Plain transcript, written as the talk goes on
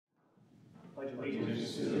pledge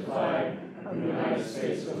allegiance to the flag of the United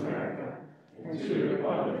States of America and to the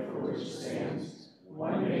republic for which it stands,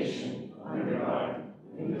 one nation, under God,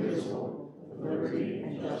 indivisible, with liberty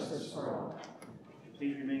and justice for all.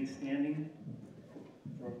 Please remain standing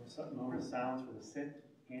for a moment of silence for the sick,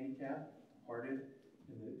 handicapped, departed,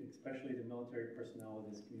 and especially the military personnel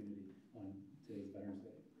of this community on today's Veterans Day.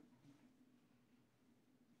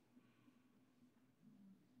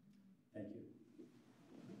 Thank you.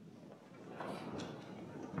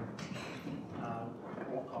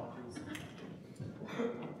 Roll call, please.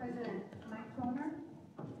 President Mike Toner.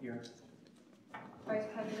 Here. Vice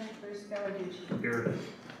President Bruce Gallarducci. Here.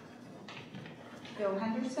 Bill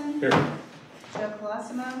Henderson. Here. Joe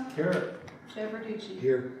Colosimo. Here. Joe Verducci.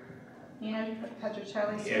 Here. Nino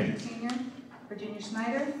Petrocelli Sr. Virginia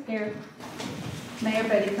Snyder. Here. Mayor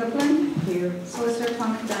Betty Copeland. Here. Solicitor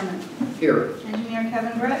Tom McDermott. Here. Engineer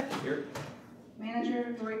Kevin Brett. Here.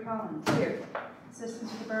 Manager Lori Collins. Here.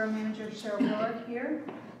 Assistant to the Borough Manager Cheryl Willard. Here.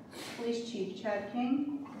 Police Chief Chad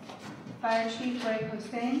King. Fire Chief Ray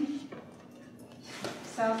Hossain.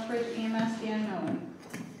 Southbridge EMS Dan Miller.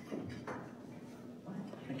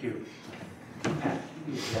 Thank you. Thank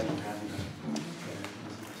you.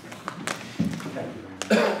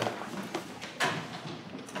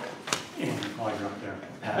 And while you're up there.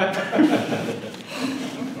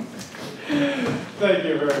 Thank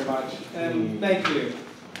you very much. And thank you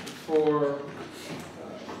for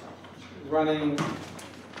running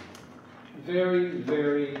very,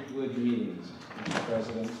 very good meetings, Mr.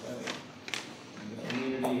 President. The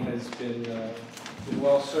community has been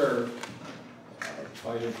well served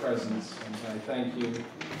by your presence, and I thank you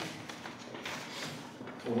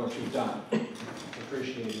for what you've done.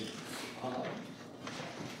 Appreciate it.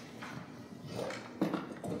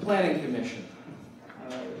 The Planning Commission.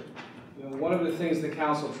 One of the things the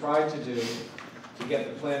council tried to do to get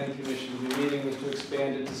the Planning Commission to be meeting was to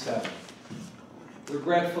expand it to 7.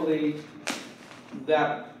 Regretfully,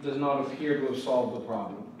 that does not appear to have solved the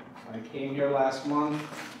problem. I came here last month.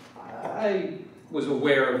 I was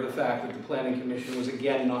aware of the fact that the Planning Commission was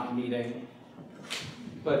again not meeting,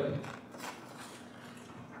 but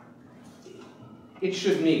it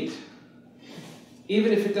should meet.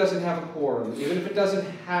 Even if it doesn't have a quorum, even if it doesn't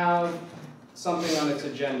have something on its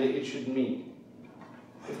agenda, it should meet.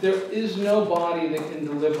 If there is no body that can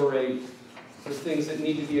deliberate the things that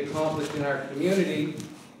need to be accomplished in our community,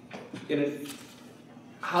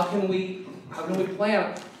 how can we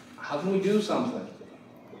plan? How can we do something?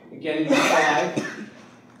 Again, I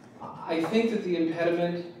think that the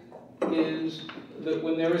impediment is that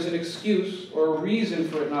when there is an excuse or a reason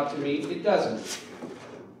for it not to meet, it doesn't.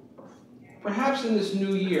 Perhaps in this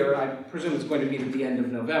new year, I presume it's going to meet at the end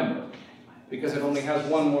of November, because it only has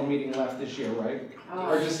one more meeting left this year, right?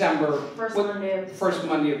 Or December. First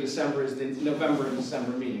Monday of December is the November and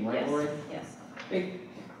December meeting, right, Lori? Yes. Hey,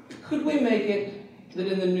 could we make it that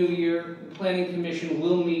in the new year, the Planning Commission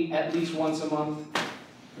will meet at least once a month?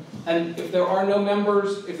 And if there are no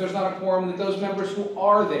members, if there's not a quorum, that those members who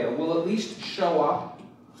are there will at least show up?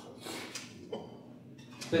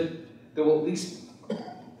 That there will at least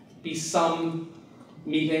be some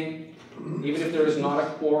meeting, even if there is not a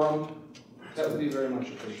quorum? That would be very much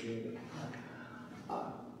appreciated.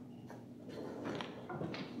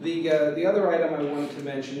 The other item I wanted to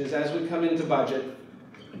mention is, as we come into budget,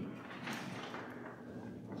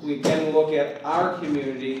 we can look at our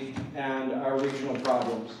community and our regional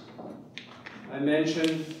problems. I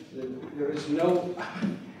mentioned that there is no...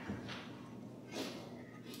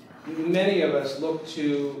 Many of us look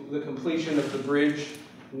to the completion of the bridge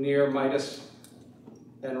near Midas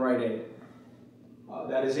and Rite Aid.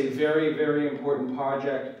 That is a very, very important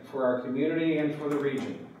project for our community and for the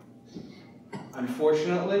region.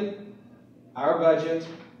 Unfortunately, our budget,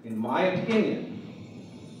 in my opinion,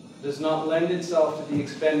 does not lend itself to the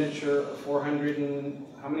expenditure of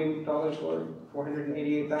how many dollars, Lord?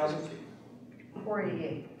 488,000?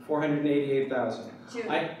 488. 488,000.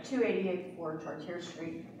 288 for Chartier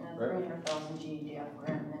Street and 300,000 GDF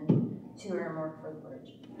grant and 2 earmarked for the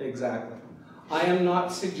bridge. Exactly. I am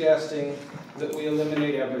not suggesting that we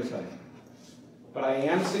eliminate everything, but I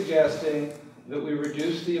am suggesting that we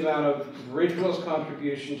reduce the amount of Bridgeville's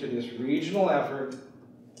contribution to this regional effort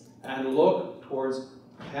and look towards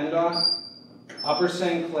PennDOT, Upper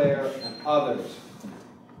St. Clair, and others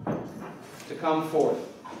to come forth.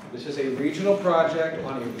 This is a regional project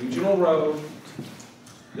on a regional road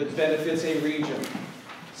that benefits a region.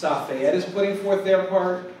 South Fayette is putting forth their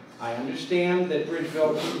part. I understand that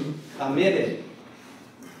Bridgeville committed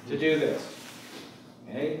to do this.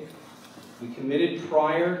 Okay? We committed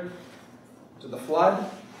prior to the flood.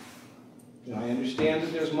 You know, I understand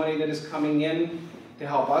that there's money that is coming in to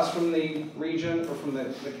help us from the region or from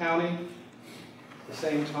the county. At the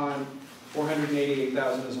same time,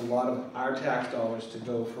 $488,000 is a lot of our tax dollars to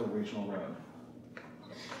go for a regional road.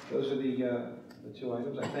 Those are the 2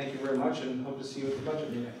 items. I thank you very much and hope to see you at the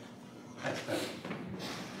budget meeting. Thanks,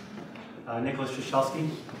 Ben. Nicholas Shashelsky.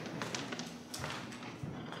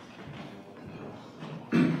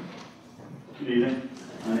 Good evening.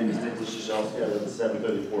 My name is Nicholas Shashelsky. I live at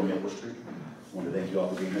 734 Maple Street. I want to thank you all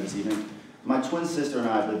for being here this evening. My twin sister and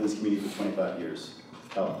I have lived in this community for 25 years.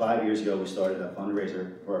 About 5 years ago, we started a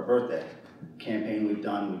fundraiser for our birthday. Campaign we've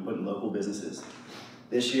done, we put in local businesses.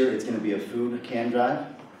 This year, it's going to be a food can drive.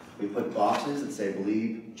 We put boxes that say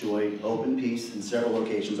believe, joy, hope, and peace in several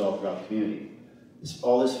locations all throughout the community.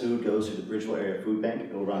 All this food goes to the Bridgeville Area Food Bank.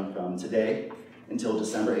 It will run from today until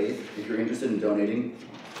December 8th. If you're interested in donating,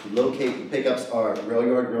 the pickups are Rail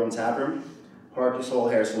Yard Grill and Tap Room, Park to Soul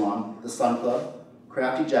Hair Salon, the Sun Club,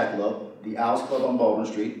 Crafty Jackalope, the Owls Club on Baldwin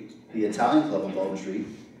Street, the Italian Club on Baldwin Street,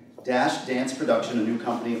 Dash Dance Production, a new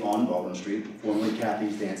company on Baldwin Street, formerly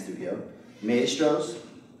Kathy's Dance Studio, Maestros,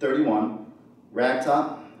 31,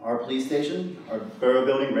 Ragtop, our police station, our borough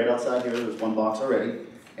building right outside here, there's one box already,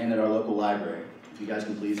 and at our local library. If you guys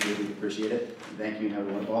can please give, we'd appreciate it. Thank you and have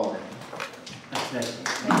a wonderful holiday. Thanks, Nick.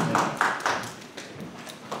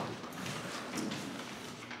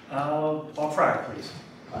 Bob Fryer, please.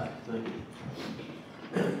 Hi, thank you.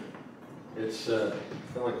 It's, I'd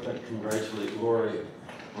like to congratulate Lori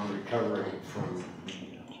on recovering from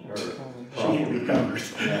her problem. She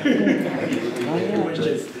recovers. The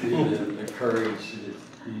courage that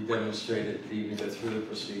you demonstrated to even go through the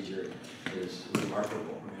procedure is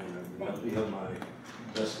remarkable. And you have my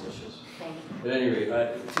best wishes. At any rate,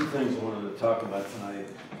 2 things I wanted to talk about tonight.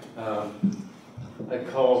 I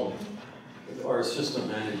called our assistant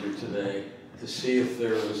manager today to see if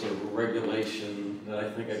there was a regulation that I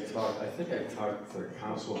think I talked to the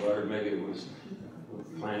council about, or maybe it was the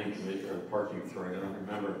planning committee or the parking authority, I don't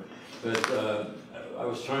remember. But I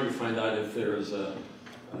was trying to find out if there is a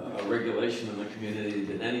regulation in the community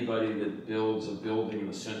that anybody that builds a building in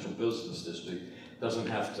the central business district doesn't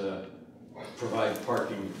have to provide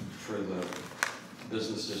parking for the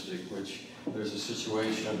business district, which there's a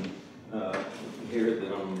situation here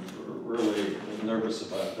that I'm really nervous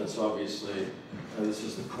about. That's obviously, this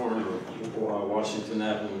is the corner of Washington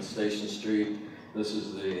Avenue and Station Street. This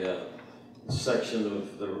is the section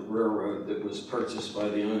of the railroad that was purchased by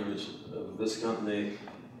the owners of this company.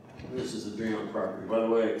 This is the Dreamland property. By the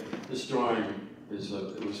way, this drawing is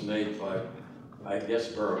it was made by, I guess,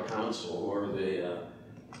 Borough Council or the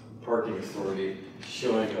parking authority,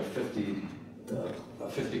 showing a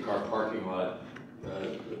 50-car parking lot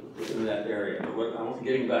in that area. I'm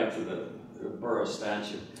getting back to the borough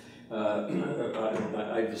statute.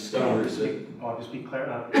 I discovered that. Just be clear,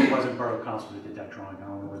 it wasn't Borough Council that did that drawing. I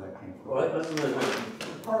don't know where that came from. Well, that's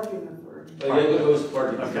Parking authority. yeah, it was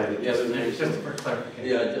parking. Okay, Yeah, the name. just for clarification.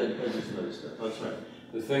 Yeah, I just noticed that. That's right.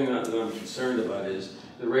 The thing that I'm concerned about is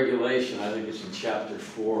the regulation. I think it's in Chapter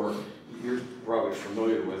 4. You're probably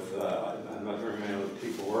familiar with. I'm not very many other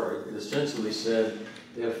people were. It essentially said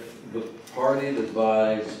if the party that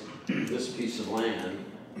buys this piece of land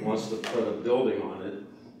wants to put a building on it,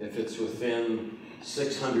 if it's within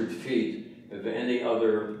 600 feet of any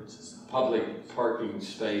other public parking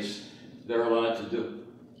space, they're allowed to do.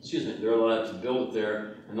 They're allowed to build it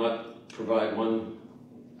there and not provide one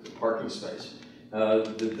parking space.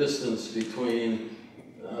 The distance between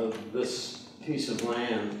this piece of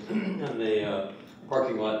land and the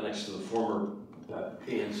parking lot next to the former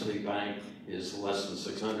PNC Bank is less than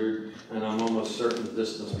 600, and I'm almost certain the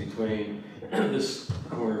distance between this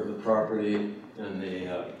corner of the property and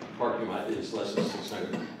the parking lot is less than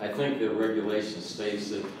 600. I think the regulation states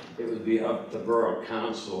that it would be up to Borough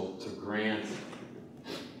Council to grant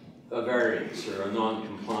a variance or a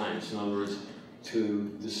non-compliance. In other words, to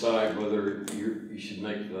decide whether you should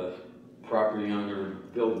make the property owner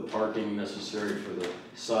build the parking necessary for the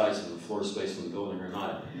size of the floor space in the building or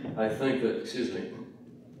not. I think that,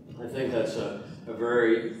 I think that's a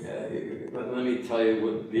very, let me tell you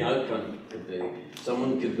what the outcome could be.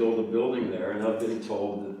 Someone could build a building there, and I've been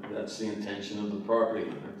told that that's the intention of the property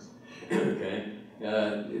owner. Okay?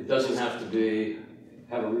 It doesn't have to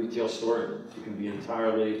have a retail store. It can be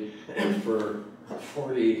entirely for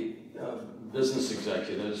 40 business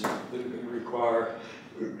executives that require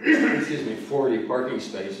 40 parking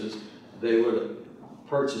spaces. They would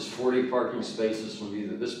purchase 40 parking spaces from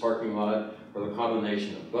either this parking lot or the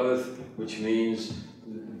combination of both, which means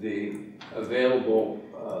the available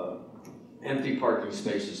empty parking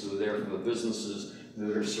spaces that are there for the businesses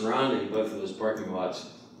that are surrounding both of those parking lots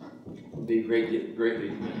would be greatly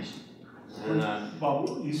diminished. And,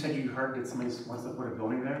 Well, you said you heard that somebody wants to put a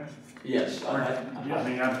building there? yes, Yeah,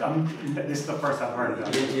 I mean, this is the first I've heard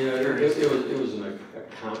about it. you know, it was an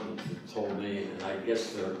accountant that told me, and I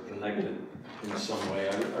guess they're connected in some way.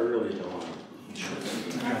 I really don't know.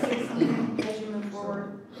 As you move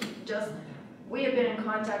forward, we have been in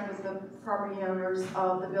contact with the property owners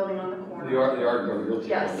of the building on the corner. The Art Realty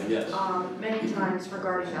Yes, Company, yes. Many times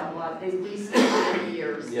regarding that lot. They leased it for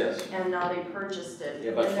years. Yes, And now they purchased it.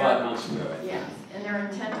 yeah, about And 5 months ago. Yes, and their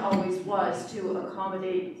intent always was to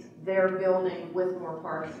accommodate their building with more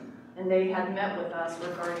parking. And they had met with us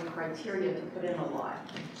regarding criteria to put in a lot.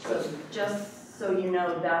 So just so you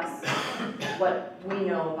know, that's what we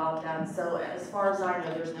know about that. So as far as I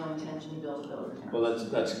know, there's no intention to build a building there. Well,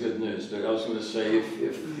 that's good news, but I was going to say,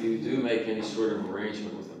 if you do make any sort of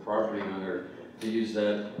arrangement with the property owner to use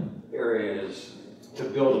that area as, to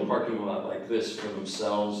build a parking lot like this for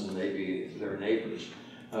themselves and maybe their neighbors,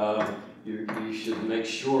 you should make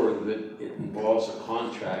sure that it involves a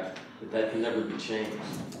contract that can never be changed.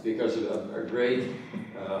 Because a great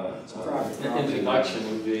introduction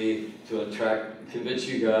would be to convince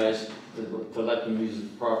you guys to let them use the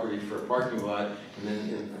property for a parking lot, and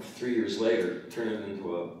then 3 years later, turn it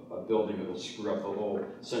into a building that will screw up the whole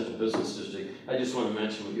central business district. I just want to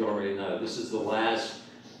mention what you already know. This is the last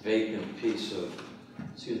vacant piece of,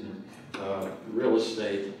 real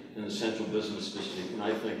estate in the central business district, and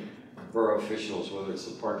I think borough officials, whether it's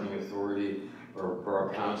the parking authority or borough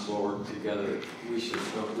council, or together, we should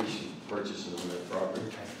purchase it on that property.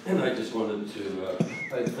 And I just wanted to,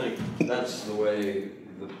 I think that's the way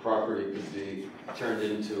the property could be turned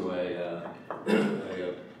into a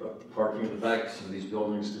parking in the back, so these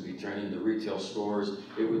buildings could be turned into retail stores.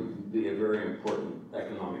 It would be a very important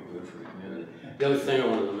economic move for the community. The other thing I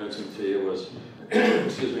wanted to mention to you was,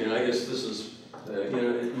 excuse me, and I guess this is,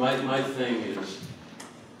 my thing is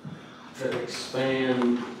to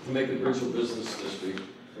expand, to make the Bridgeville Business District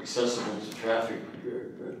accessible to traffic,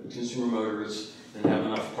 consumer motorists, and have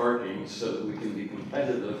enough parking so that we can be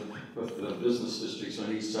competitive with the business districts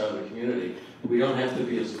on each side of the community. We don't have to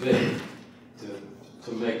be as big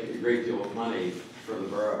to make a great deal of money for the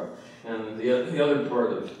borough. And the other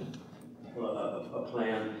part of a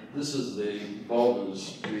plan, this is the Baldwin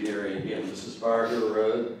Street area again. This is Fire Hill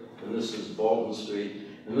Road, and this is Baldwin Street,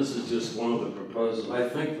 and this is just one of the proposals. I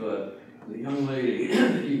think the young lady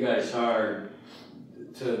that you guys hired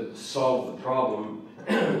to solve the problem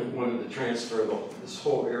wanted to transfer this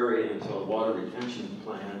whole area into a water retention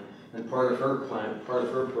plan, and part of her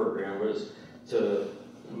program was to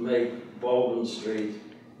make Baldwin Street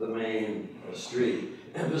the main street.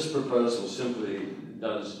 And this proposal simply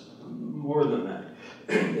does more than that.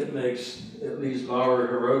 It leaves Bauer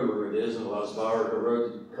Hill Road where it is, and allows Bauer Hill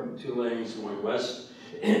Road to come 2 lanes going west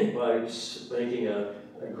by making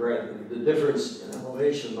the difference in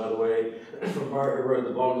elevation, by the way, from Bauer Hill Road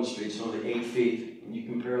to Baldwin Street is only 8 feet. And you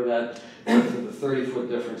compare that to the 30-foot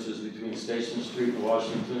differences between Station Street and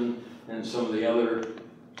Washington and some of the other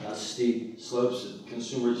steep slopes that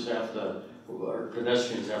consumers or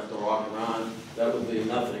pedestrians have to walk around. That would be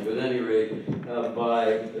nothing. But at any rate,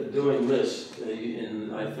 by doing this,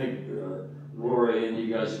 and I think Rory and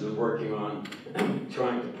you guys have been working on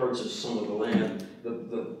trying to purchase some of the land, the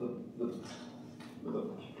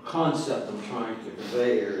concept I'm trying to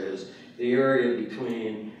convey here is the area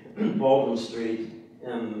between Baldwin Street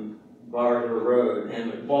and Bauer Hill Road,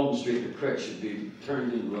 and Baldwin Street, the creek, should be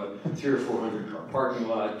turned into a 300 or 400 car parking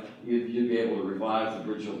lot. You'd be able to revive the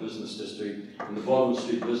Bridgeville Business District and the Baldwin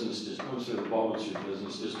Street Business District, the Baldwin Street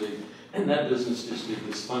Business District, and that business district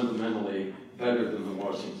is fundamentally better than the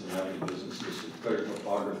Washington Avenue Business District, better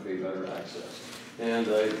topography, better access. And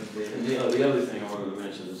the other thing I wanted to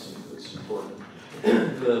mention is it's important.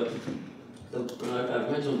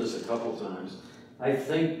 I've mentioned this a couple times. I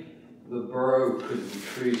think the borough could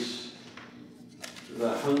increase the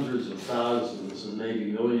hundreds of thousands and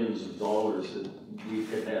maybe millions of dollars that we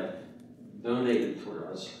could have donated for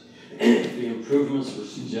us if the improvements we're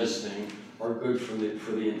suggesting are good for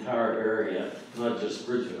the entire area, not just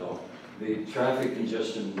Bridgeville. The traffic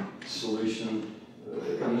congestion solution,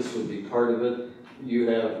 and this would be part of it. You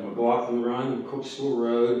have McLaughlin Run, Cook School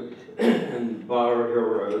Road, and Bauer Hill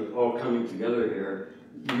Road all coming together here.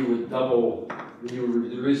 You would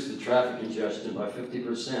reduce the traffic congestion by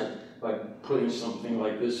 50% by putting something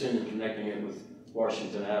like this in and connecting it with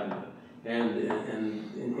Washington Avenue. And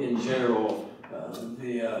in general,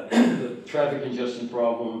 the traffic congestion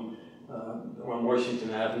problem on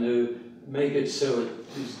Washington Avenue, make it so it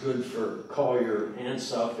is good for Collier and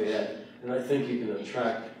South Fayette, and I think you can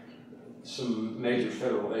attract some major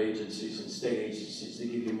federal agencies and state agencies to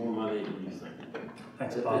give you more money than you think.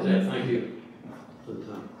 Thanks, Is Bob. that, thank you for the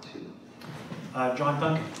time. John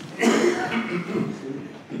Duncan.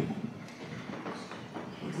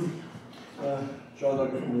 John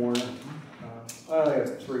Duncan from Warner. I only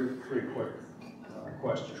have three quick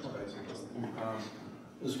questions, basically.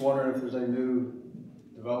 Just wondering if there's any new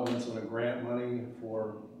developments on the grant money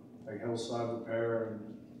for like hillside repair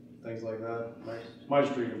and things like that. My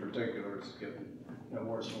street in particular is getting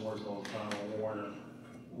worse and worse all the time on Warner,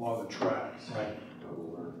 along the tracks. Right.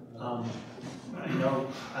 I know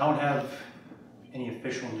I don't have any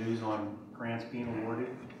official news on grants being awarded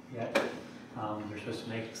yet. They're supposed to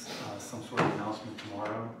make some sort of announcement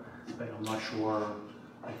tomorrow, but I'm not sure.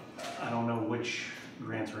 I don't know which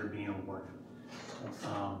grants are being awarded.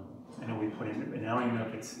 I know we put in, and I don't even know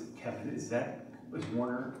if it's Kevin. Was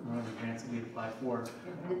Warner one of the grants that we applied for?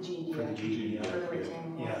 The GD. For the GD. For the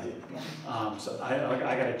retaining wall. Yeah. So I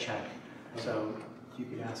got to check. So you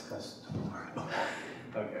could ask us tomorrow.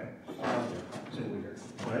 Okay.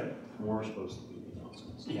 What? More supposed to be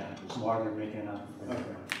announcements. Yeah, tomorrow they're making an announcement.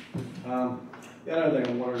 Okay. The other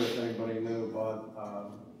thing I wondered if anybody knew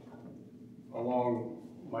about, along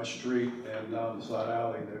my street and down the side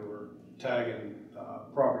alley, they were tagging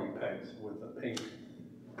property pegs with the pink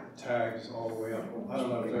tags all the way up. I don't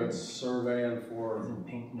know if that's surveying for Isn't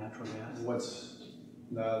pink natural gas?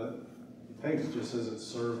 the pink just says it's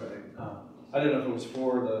surveyed. Oh. I didn't know if it was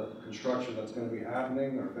for the construction that's going to be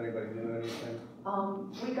happening or if anybody knew anything.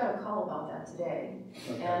 We got a call about that today,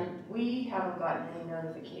 Okay. and we haven't gotten any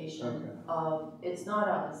notification Okay. of, it's not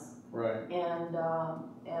us, Right. and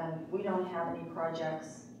we don't have any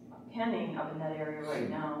projects pending up in that area right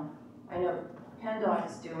now. I know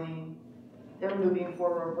PennDOT's they're moving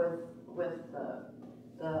forward with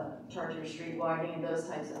the Charger Street widening and those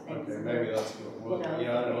types of things. Okay, and maybe that's what it was. You know,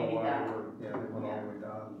 Yeah, I don't know maybe why that. they went all the way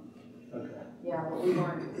down. Okay. Yeah, but we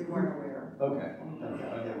weren't aware. Okay. of anything I like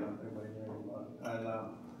that. didn't know if anybody knew about it.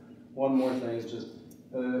 And one more thing is just,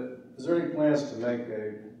 is there any plans to make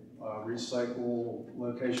a recycle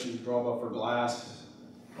location drop off for glass?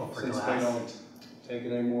 Oh, for Since glass? they don't take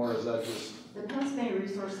it anymore, is that just, The Pennsylvania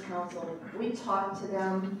Resource Council, I talked to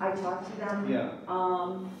them, yeah,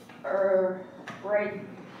 or right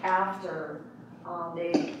after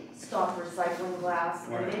they stopped recycling glass.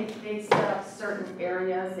 And they set up certain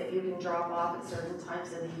areas that you can drop off at certain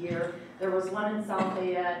times of the year. There was one in South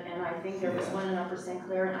Fayette, and I think there was one in Upper St.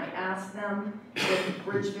 Clair, and I asked them if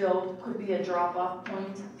Bridgeville could be a drop-off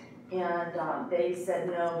point, and they said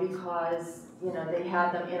no, because, they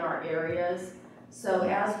had them in our areas. So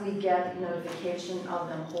as we get notification of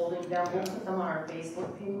them holding them, we'll put them on our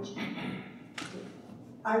Facebook page.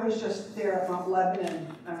 I was just there at Mount Lebanon,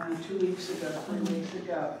 2 weeks ago, 3 weeks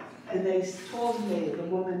ago, and the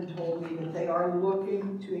woman told me that they are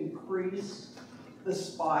looking to increase the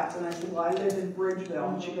spots, and I said, well, I live in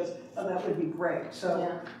Bridgeville, and she goes, oh, that would be great. So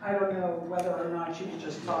Yeah. I don't know whether or not she was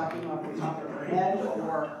just talking off the top of her head,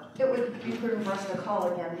 or... It would be prudent for us to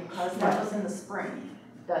call again, because that was in the spring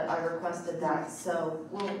that I requested that, so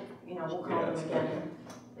we'll call them again.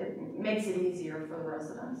 And it makes it easier for the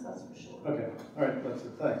residents, that's for sure. okay, all right, that's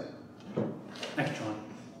it, thanks. Thanks,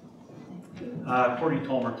 John. Courtney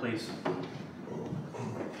Tolmer, please.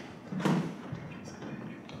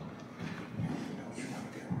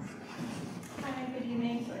 Hi, good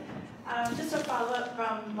evening. Just a follow-up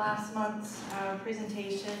from last month's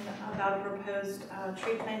presentation about a proposed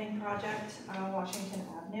tree planting project on Washington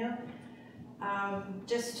Avenue.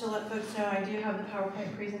 Just to let folks know, I do have the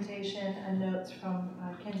PowerPoint presentation and notes from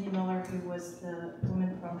Kenzie Miller, who was the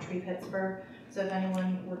woman from Tree Pittsburgh. So if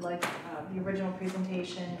anyone would like the original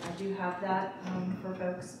presentation, I do have that for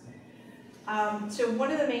folks. So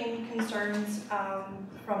one of the main concerns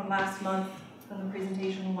from last month from the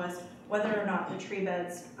presentation was whether or not the tree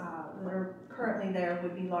beds that are currently there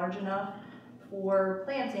would be large enough for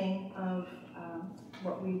planting of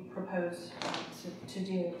what we propose to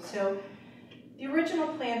do. So the original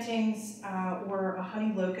plantings were a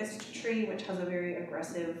honey locust tree, which has a very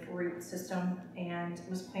aggressive root system, and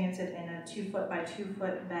was planted in a 2-foot by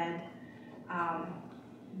 2-foot bed.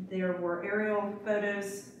 There were aerial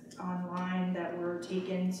photos online that were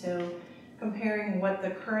taken, so comparing what the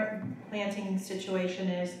current planting situation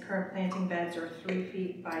is, current planting beds are 3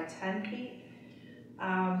 feet by 10 feet.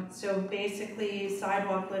 So basically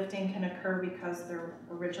sidewalk lifting can occur because there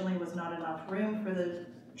originally was not enough room for the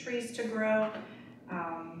trees to grow.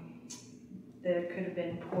 There could have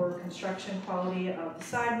been poor construction quality of the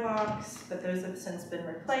sidewalks, but those have since been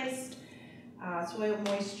replaced. Soil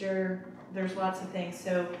moisture, there's lots of things.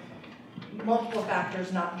 So multiple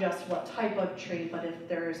factors, not just what type of tree, but if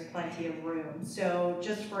there is plenty of room. So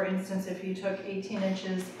just for instance, if you took 18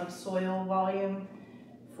 inches of soil volume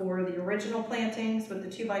for the original plantings with the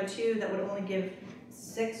 2x2, that would only give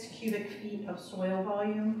 6 cubic feet of soil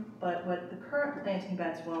volume, but what the current planting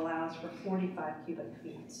beds will allow is for 45 cubic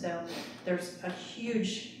feet. So there's a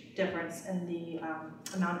huge difference in the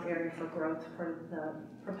amount of area for growth for the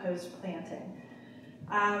proposed planting.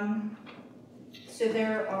 So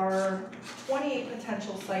there are 28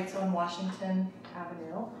 potential sites on Washington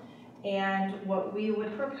Avenue, and what we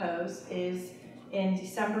would propose is in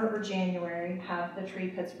December or January, have the Tree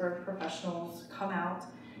Pittsburgh professionals come out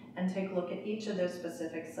and take a look at each of those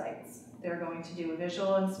specific sites. They're going to do a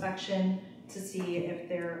visual inspection to see if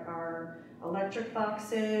there are electric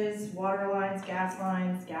boxes, water lines, gas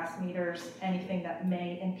meters, anything that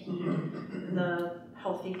may impede the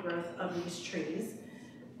healthy growth of these trees.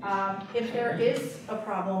 If there is a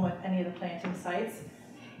problem with any of the planting sites,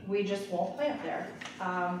 we just won't plant there.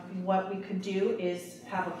 What we could do is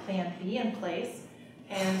have a plan B in place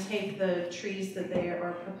and take the trees that they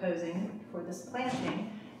are proposing for this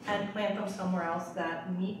planting and plant them somewhere else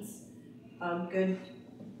that meets a good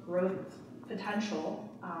growth potential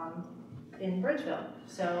in Bridgeville.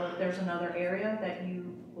 So if there's another area that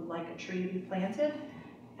you would like a tree to be planted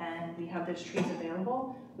and we have those trees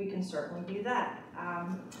available, we can certainly do that.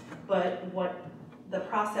 But what the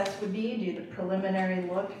process would be, do the preliminary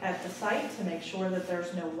look at the site to make sure that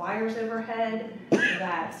there's no wires overhead,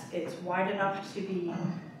 that it's wide enough to be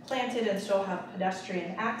planted and still have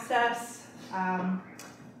pedestrian access.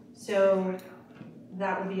 So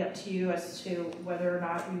that would be up to you as to whether or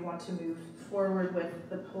not you want to move forward with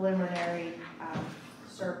the preliminary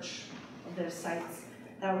search of those sites.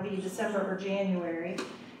 That would be December or January.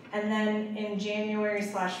 And then in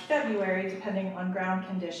January/February, depending on ground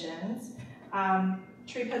conditions,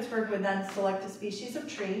 Tree Pittsburgh would then select a species of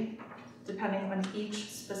tree depending on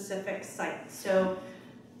each specific site. So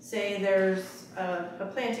say there's a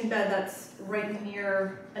planting bed that's right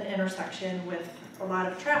near an intersection with a lot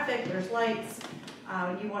of traffic, there's lights.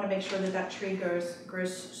 You want to make sure that that tree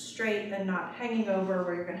grows straight and not hanging over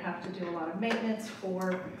where you're going to have to do a lot of maintenance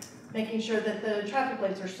for making sure that the traffic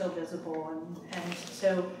lights are still visible, and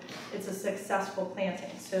so it's a successful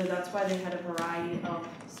planting. So that's why they had a variety of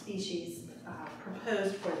species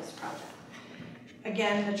proposed for this project.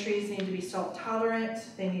 Again, the trees need to be salt tolerant,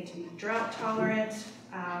 they need to be drought tolerant,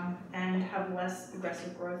 and have less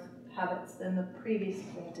aggressive growth habits than the previous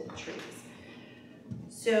planted trees.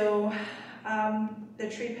 So the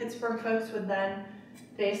Tree Pittsburgh folks would then,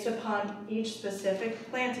 based upon each specific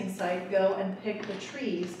planting site, go and pick the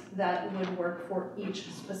trees that would work for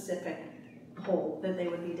each specific hole that they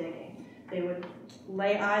would be digging. They would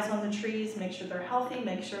lay eyes on the trees, make sure they're healthy,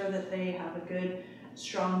 make sure that they have a good,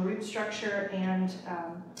 strong root structure, and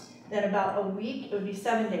then about a week, it would be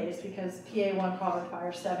 7 days, because PA1 law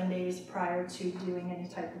requires 7 days prior to doing any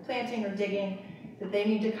type of planting or digging, that they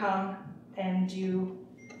need to come and do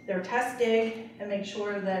their test dig and make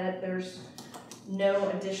sure that there's no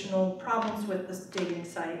additional problems with this digging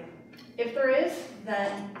site. If there is,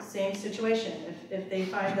 then same situation. If they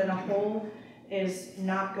find that a hole is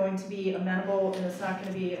not going to be amenable and it's not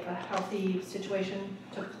going to be a healthy situation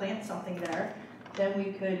to plant something there, then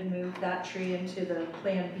we could move that tree into the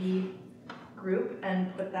Plan B group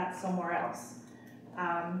and put that somewhere else.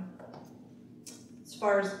 As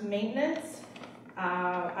far as maintenance,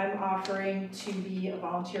 I'm offering to be a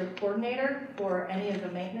volunteer coordinator for any of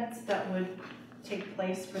the maintenance that would take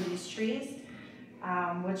place for these trees,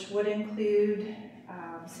 which would include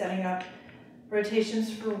setting up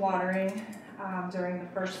rotations for watering. During the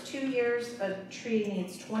first 2 years, a tree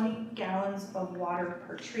needs 20 gallons of water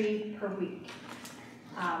per tree per week.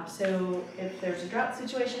 So if there's a drought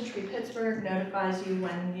situation, Tree Pittsburgh notifies you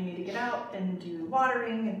when you need to get out and do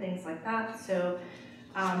watering and things like that. So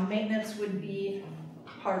maintenance would be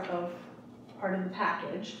part of the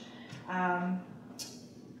package.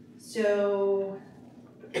 So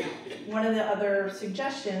one of the other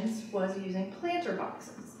suggestions was using planter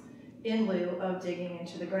boxes in lieu of digging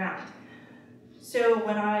into the ground. So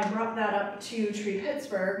when I brought that up to Tree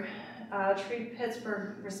Pittsburgh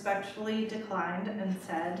respectfully declined and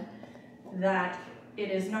said that it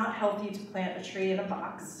is not healthy to plant a tree in a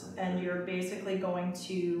box, and you're basically going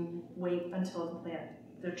to wait until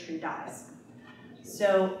the tree dies.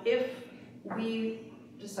 So if you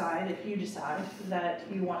decide that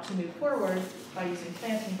you want to move forward by using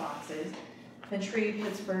planting boxes, then Tree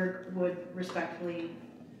Pittsburgh would respectfully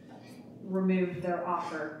remove their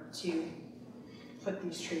offer to put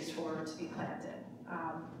these trees forward to be planted.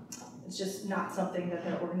 It's just not something that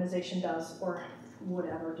their organization does or would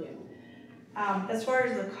ever do. As far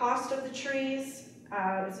as the cost of the trees,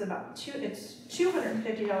 it's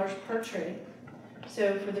 $250 per tree.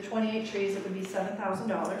 So for the 28 trees, it would be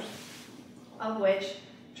 $7,000, of which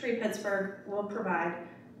Tree Pittsburgh will provide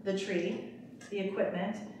the tree, the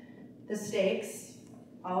equipment, the stakes,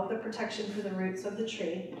 all of the protection for the roots of the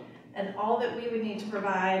tree, and all that we would need to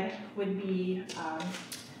provide would be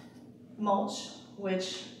mulch,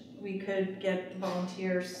 which we could get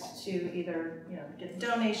volunteers to either get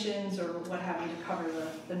donations or what have you to cover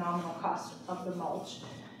the nominal cost of the mulch.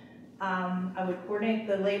 I would coordinate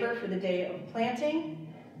the labor for the day of planting,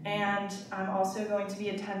 and I'm also going to be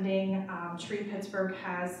attending, Tree Pittsburgh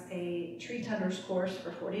has a tree tenders course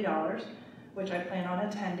for $40, which I plan on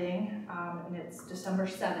attending, and it's December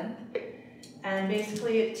 7th. And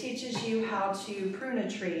basically it teaches you how to prune a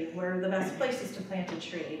tree, where are the best places to plant a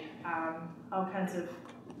tree, all kinds of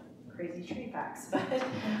crazy tree facts. But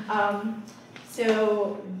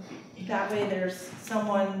so that way there's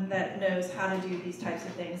someone that knows how to do these types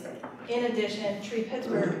of things. In addition, Tree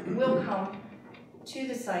Pittsburgh will come to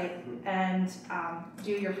the site and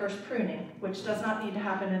do your first pruning, which does not need to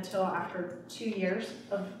happen until after 2 years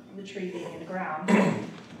of the tree being in the ground.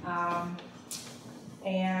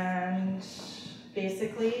 And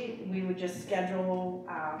basically, we would just schedule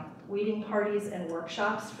weeding parties and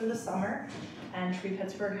workshops for the summer, and Tree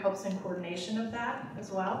Pittsburgh helps in coordination of that as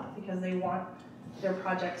well, because they want their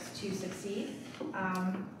projects to succeed.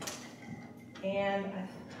 And I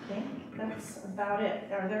think that's about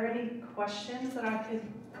it. Are there any questions that I could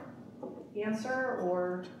answer,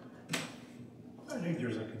 or? I think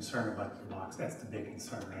there's a concern about the locks. That's the big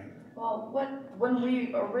concern, right? Well, when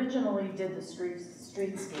we originally did the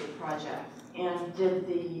streetscape project and did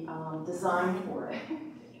the design for it,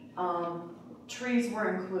 trees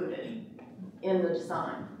were included in the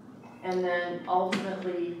design. And then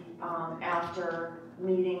ultimately, after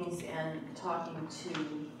meetings and talking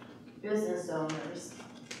to business owners,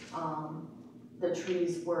 the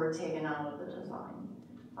trees were taken out of the design.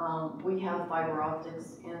 We have fiber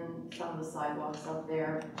optics in some of the sidewalks up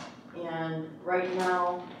there, and right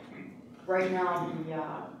now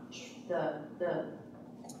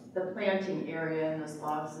the planting area in those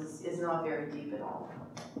lots is not very deep at all.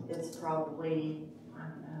 It's probably, I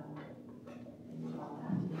don't know.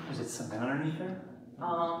 Is it cement underneath there?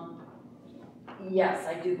 Yes,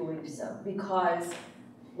 I do believe so, because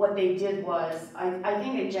what they did was, I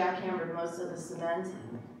think they jackhammered most of the cement,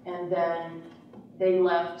 and then they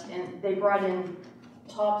left, and they brought in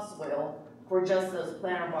topsoil for just those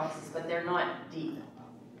planter boxes, but they're not deep.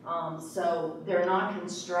 So they're not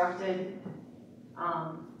constructed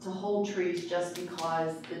to hold trees just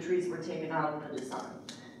because the trees were taken out of the design.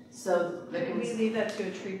 So Could we leave that to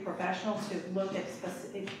a tree professional to look at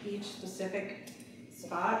each specific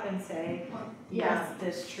spot and say, yes,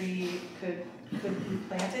 this tree could be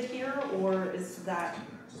planted here, or is that?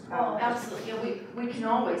 Oh, absolutely. Yeah, we can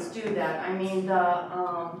always do that. I mean,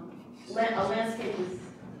 a landscape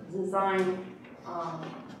design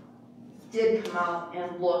did come out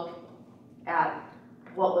and look at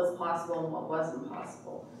what was possible and what wasn't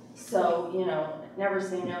possible. So, never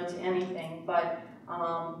say no to anything, but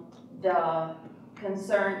the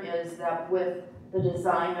concern is that with the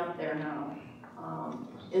design up there now,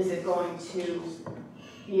 is it going to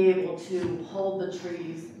be able to hold the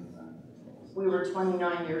trees? We were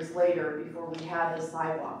 29 years later before we had the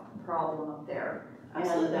sidewalk problem up there.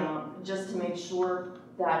 Absolutely. And just to make sure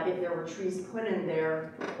that if there were trees put in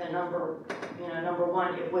there, that number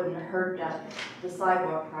one, it wouldn't hurt the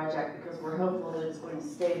sidewalk project, because we're hopeful that it's going to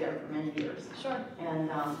stay there for many years. Sure. And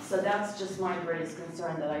so that's just my greatest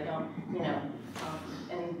concern, that I don't,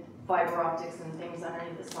 and fiber optics and things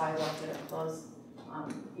underneath the sidewalk that are close,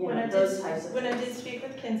 those types of things. When I did speak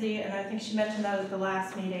with Kinsey, and I think she mentioned that at the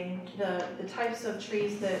last meeting, the types of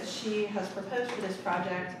trees that she has proposed for this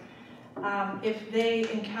project, if they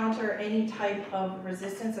encounter any type of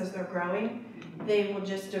resistance as they're growing, they will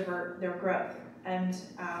just divert their growth. And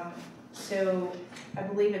so I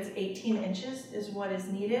believe it's 18 inches is what is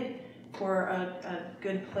needed for a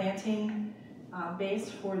good planting base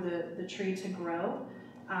for the tree to grow.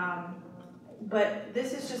 But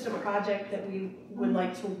this is just a project that we would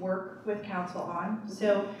like to work with council on.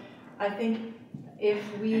 So I think if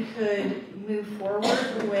we could move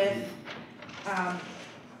forward with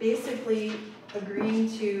basically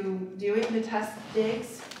agreeing to doing the test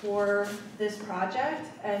digs for this project,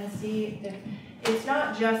 and see if it's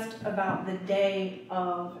not just about the day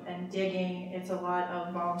of and digging, it's a lot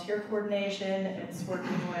of volunteer coordination, it's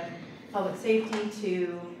working with public safety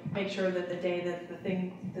to make sure that the day that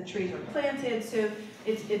the trees are planted, so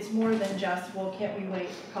it's more than just, well, can't we wait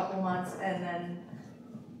a couple months and then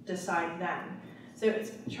decide then. So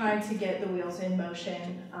it's trying to get the wheels in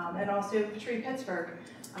motion, and also Tree Pittsburgh,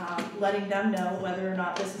 letting them know whether or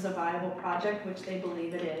not this is a viable project, which they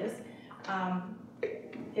believe it is.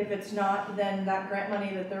 If it's not, then that grant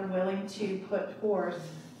money that they're willing to put forth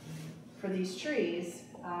for these trees,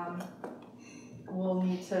 we'll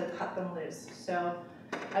need to cut them loose. So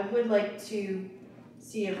I would like to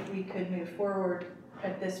see if we could move forward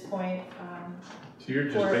at this point. So you're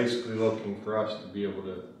just basically looking for us to be able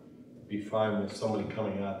to be fine with somebody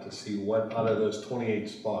coming out to see what out of those 28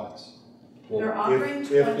 spots. Well, They're offering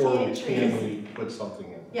if or 28 can trees. we put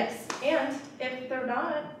something in? Yes, and if they're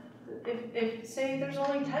not, if say there's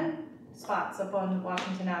only 10 spots up on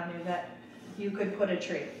Washington Avenue that you could put a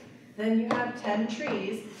tree, then you have 10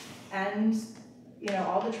 trees and, you know,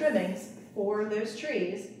 all the trimmings for those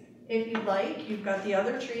trees. If you'd like, you've got the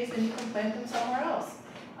other trees and you can plant them somewhere else.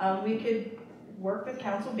 We could work with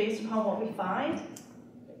council based upon what we find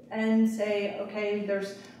and say, okay,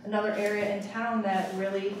 there's another area in town that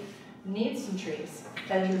really needs some trees.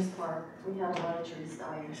 Veterans Park, we had a lot of trees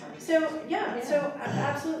dying. So, yeah, so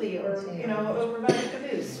absolutely, or, you know, over by the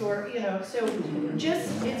caboose, or, you know, so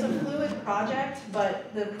just, it's a fluid project,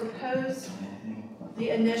 but the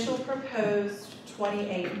initial proposed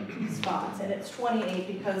 28 spots, and it's 28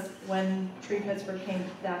 because when Tree Pittsburgh came,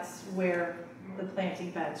 that's where the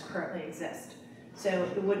planting beds currently exist. So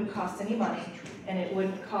it wouldn't cost any money, and it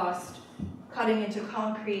wouldn't cost cutting into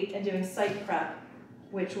concrete and doing site prep,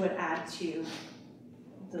 which would add to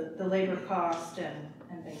the labor cost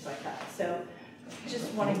and things like that. So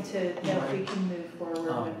just wanting to know if we can move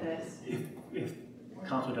forward with this. If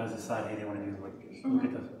council does decide, hey, they want to do look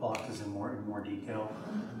at the boxes in more detail,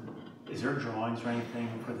 is there drawings or anything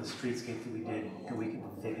for the streetscape that we did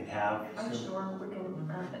that they could have? I'm sure we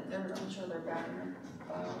can, I'm sure they're back in their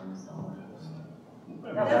files, so.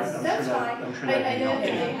 That's fine. I'm sure I know that help.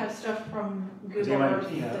 they have stuff from They Google might-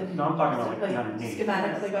 Earth. yeah. and No, I'm talking about stuff like underneath.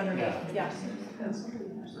 schematics, like underneath, Yeah.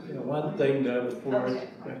 yeah. One thing though, before,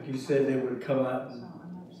 like you said, they would come out and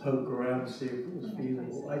poke around, see if it was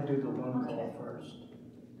feasible. I do the one call first,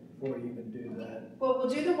 before you even do that. Well, we'll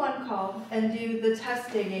do the one call and do the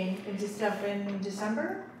test digging in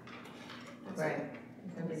December? Right.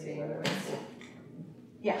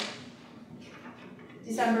 Yeah.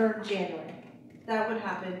 December, January. That would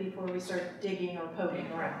happen before we start digging or poking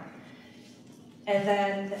around. And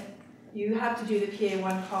then you have to do the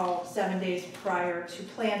PA1 call 7 days prior to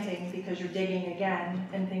planting because you're digging again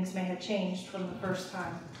and things may have changed from the first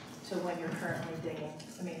time to when you're currently digging.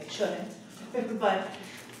 I mean, it shouldn't, but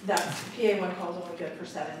that PA1 call is only good for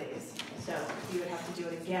 7 days. So you would have to do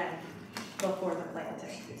it again before the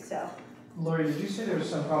planting, so. Lori, did you say there was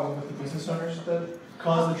some problem with the business owners that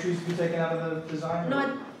caused the trees to be taken out of the design?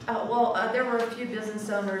 There were a few business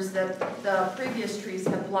owners that the previous trees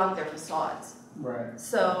have blocked their facades. Right.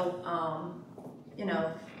 So, you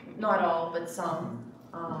know, not all, but some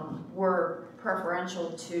were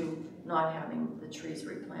preferential to not having the trees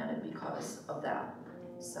replanted because of that,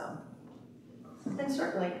 so. And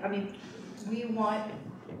certainly, I mean, we want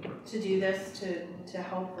to do this to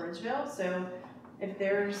help Bridgeville, so if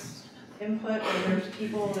there's input or there's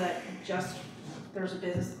people that there's a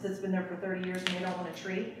business that's been there for 30 years and they don't want a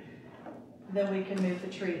tree, then we can move the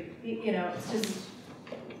tree. You know, it's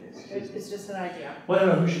just an idea. Well, I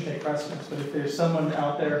don't know who should take precedence, but if there's someone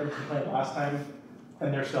out there who complained last time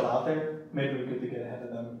and they're still out there, maybe we're good to get ahead of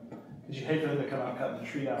them. Because you hate for them to come out cutting the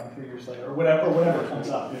tree down 3 years later, or whatever comes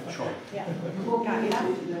up. Sure. Yeah. Got you.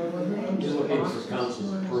 I'm just looking for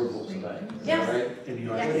council's approval today. Yes. Right? If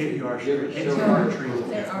you are, Yes. if you are, Sure. if there are trees.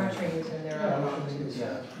 There are trees and there are boxes.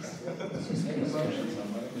 Yeah. Just make a motion.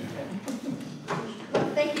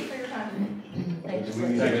 Thank you for your time. Thank Do we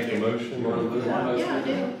need to make a motion? You want to move on? Yeah, I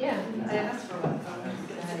do. Yeah. I asked for one, so I'm just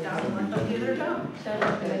gonna sit down and let them do their job. So I'd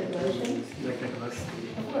like to make a motion, Would you like to make a motion?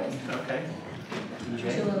 of course, Okay.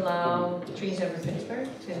 to allow Trees Over Pittsburgh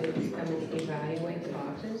to come and evaluate the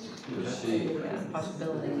boxes. To see. The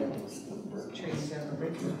possibility of Trees Over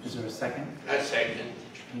Bridgeville. Is there a second? A second.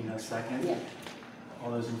 You know, second? Yeah.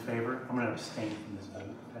 All those in favor? I'm going to abstain from this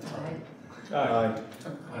vote. That's all right. Aye.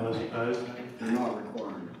 All those opposed? You're not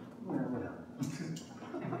required.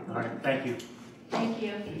 All right, thank you. Thank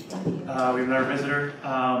you. We have another visitor,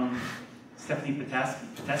 Stephanie Patesky.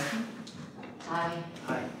 Hi.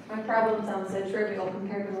 Hi. My problem sounds so trivial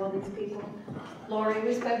compared to all these people. Lori,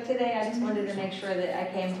 we spoke today. I just wanted to make sure that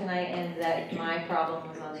I came tonight and that my problem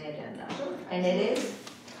was on the agenda. And it is?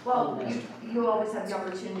 Well, you always have the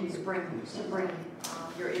opportunity to bring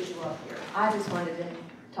your issue up here. I just wanted to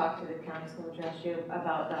talk to the council, address you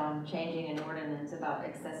about changing an ordinance about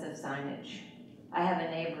excessive signage. I have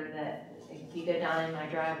a neighbor that, if you go down in my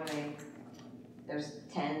driveway, there's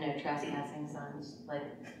 10 no trespassing signs, like,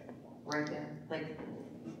 right there. Like,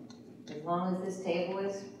 as long as this table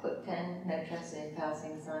is, put 10 no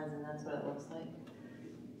trespassing signs, and that's what it looks like.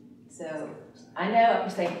 So, I know Upper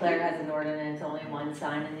St. Clair has an ordinance, only one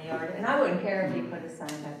sign in the yard, and I wouldn't care if you put a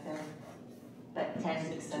sign back there. But 10's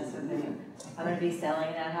excessive, and I'm gonna be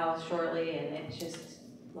selling that house shortly, and it just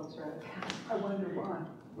looks really bad. I wonder why.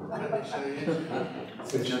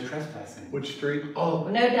 There's no trespassing. Which street? Oh.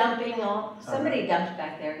 No dumping, somebody dumped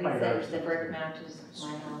back there, he said the brick matches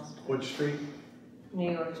my house. Which street?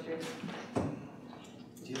 New York Street.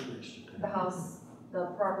 The house, the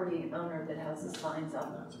property owner that has the signs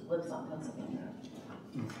up lives on Pennsylvania.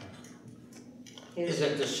 Is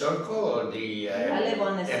it the circle or the? I live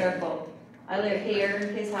on the circle. I live here,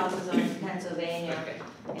 his house is on Pennsylvania,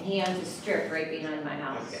 and he owns a strip right behind my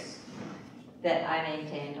house that I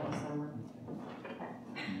maintained all summer.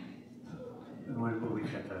 What we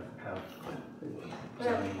have to have.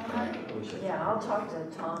 Yeah, I'll talk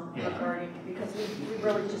to Tom regarding, because we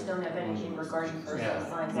really just don't have anything regarding personal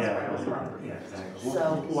signs on private property. Yeah, exactly.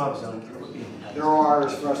 So, There are,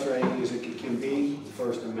 as frustrating as it can be,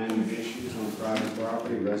 First Amendment issues on private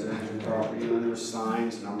property, residential property owners,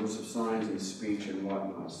 signs, numbers of signs, and speech and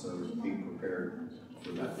whatnot, so be prepared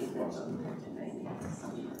for that.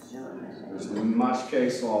 There's much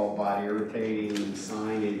case law about irritating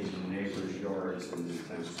signage in neighbors' yards and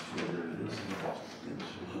attempts to children.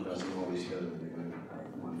 It doesn't always go to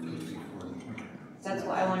That's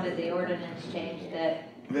why I wanted the ordinance changed that.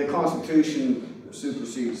 The Constitution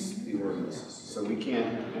supersedes the ordinances, so we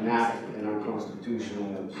can't enact an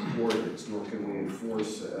unconstitutional ordinance, nor can we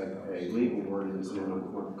enforce a legal ordinance in an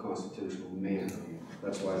unconstitutional manner.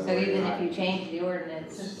 That's why. So even if you change the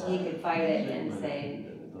ordinance, he could fight it and say.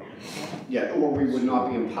 Yeah, or we would not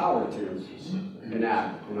be empowered to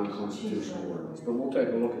enact an unconstitutional ordinance, but we'll take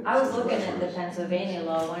a look at this. I was looking at the Pennsylvania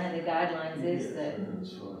law, one of the guidelines is that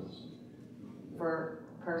for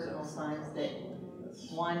personal signs that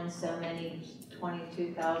one so many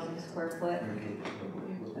 22,000 square foot.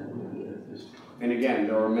 And again,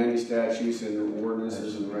 there are many statutes and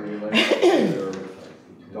ordinances and regulations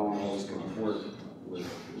that don't always comport with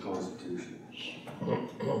the Constitution.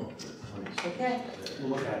 Okay. We'll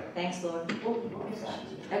look at it. Thanks, Lord.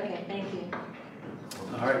 Okay, thank you.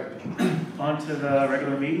 All right, on to the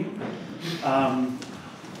regular meeting.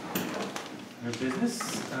 New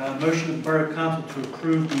business. Motion of the Borough Council to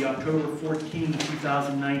approve the October 14,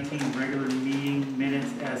 2019 regular meeting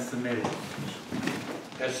minutes as submitted.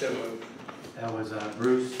 That's so moved. That was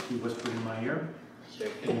Bruce, who whispered in my ear,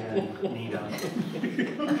 and Nina.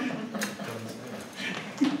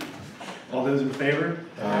 All those in favor?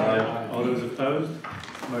 Aye. All those opposed?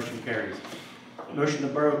 Motion carries. Motion of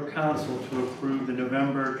the Borough Council to approve the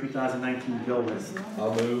November 2019 bill list.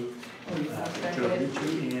 I'll move. Joe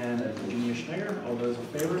Ritchie and Virginia Schneider. All those in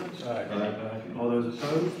favor? Aye. All those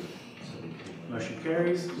opposed? Motion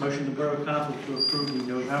carries. Motion of the Borough Council to approve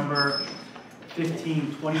the November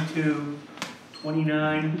 15, 22,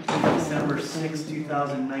 29, and December 6,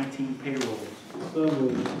 2019 payrolls. So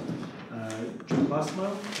moved. Joe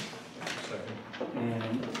Busmo Second.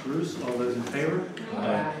 and Bruce. All those in favor?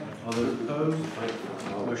 Aye. All those opposed?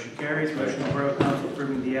 Motion carries. Motion of the Borough Council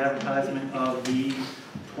approving the advertisement of the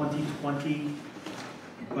 2020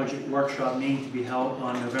 budget workshop meeting to be held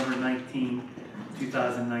on November 19,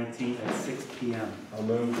 2019 at 6 p.m. I'll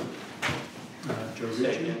move. Joe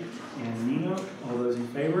Ritchie and Nino. All those in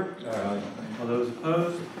favor? Aye. All those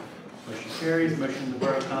opposed? Motion carries. Motion of the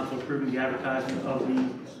Borough Council approving the advertisement of the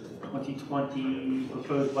 2020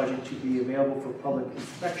 proposed budget to be available for public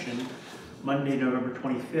inspection Monday, November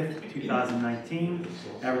 25th, 2019.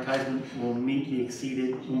 Advertisement will meet and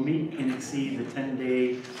exceed the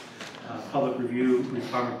 10-day public review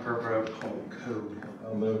requirement per Borough Code.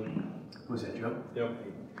 I'll move. Who was that, Joe? Yep.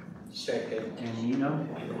 Second. And Nino.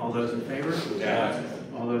 All those in favor? Aye.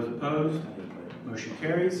 All those opposed? Motion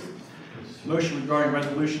carries. Motion regarding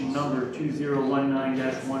resolution number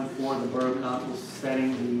 2019-14, the Borough Council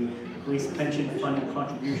setting the police pension fund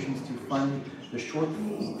contributions to fund the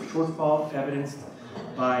shortfall evidenced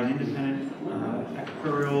by an independent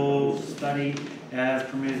actuarial study as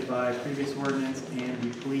permitted by previous ordinance and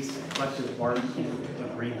the police collective bargaining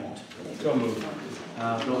agreement. So moved.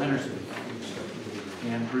 Bill Henderson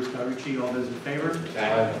and Bruce Ritchie. All those in favor?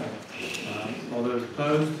 Aye. All those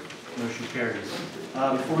opposed? Motion carries.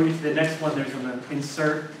 Before we get to the next one, there's an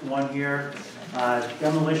insert one here.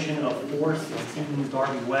 Demolition of 416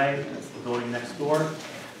 Darby Way, that's the building next door.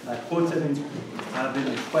 Quotes have been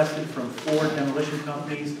requested from 4 demolition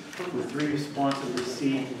companies, with 3 responses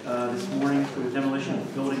received this morning for the demolition of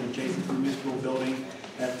the building adjacent to the municipal building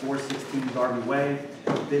at 416 Darby Way.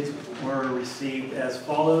 Bids were received as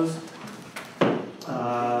follows.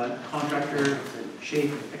 Contractor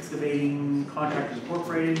Shape Excavating Contractors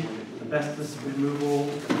Incorporated, asbestos removal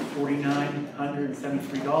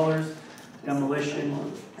 $4,973,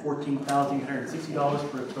 demolition $14,860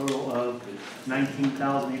 for a total of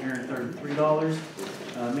 $19,833.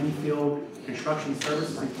 Minifield Construction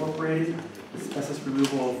Services Incorporated, asbestos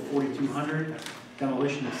removal of $4,200,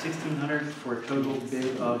 demolition of $1,600 for a total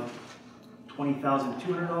bid of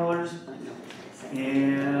 $20,200.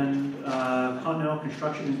 And Continental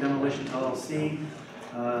Construction and Demolition LLC,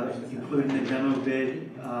 including the demo bid,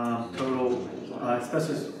 total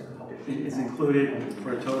asbestos is included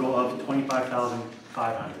for a total of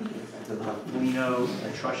 $25,500. Lino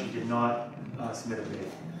Construction did not submit a bid.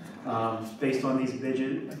 Based on these bids,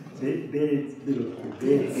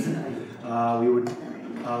 we would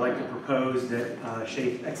like to propose that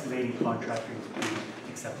Shape Excavating Contracting be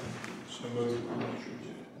accepted. So moved.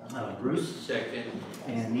 Bruce? Second.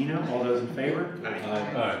 And Nino, all those in favor?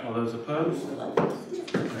 Aye. All those opposed?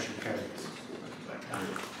 Motion carries. All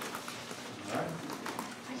right.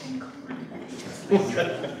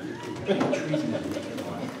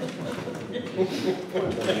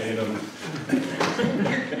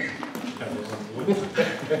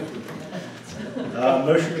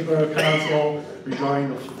 Motion to Borough Council regarding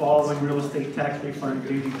the following real estate tax refund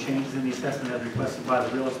due to changes in the assessment as requested by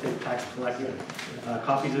the real estate tax collector.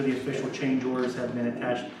 Copies of the official change orders have been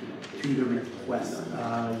attached to the request.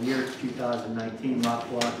 Year 2019, lot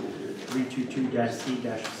block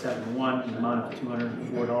 322-C-71, in the amount of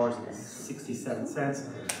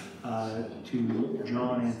 $204.67 to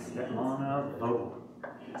John and Svetlana Vogel.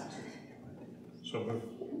 So moved.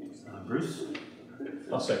 Bruce?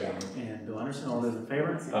 I'll second. And Bill Anderson, all those in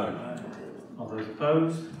favor? Aye. All those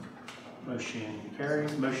opposed? Motion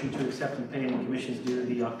carries. Motion to accept and pay any commissions due to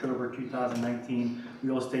the October 2019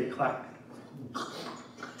 real estate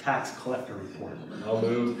tax collector report. I'll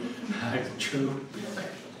move. True.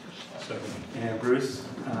 Second. And Bruce,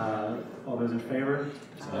 all those in favor?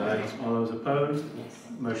 Aye. All those opposed?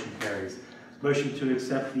 Motion carries. Motion to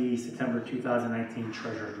accept the September 2019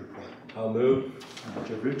 treasurer's report. I'll move.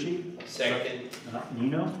 Joe Rucci. Second.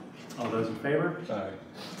 Nino. All those in favor? Aye.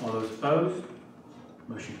 All those opposed?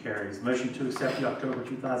 Motion carries. Motion to accept the October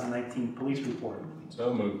 2019 police report.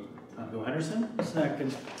 So moved. Bill Henderson.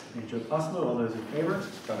 Second. And Joe Cosmo. All those in favor?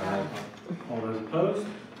 Aye. All those opposed?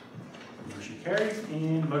 Motion carries.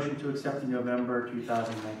 And motion to accept the November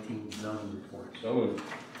 2019 zoning report. So moved.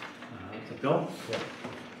 Bill? Yeah.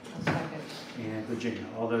 Second. And Virginia.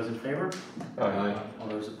 All those in favor? Aye. All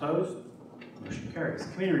those opposed? Motion carries.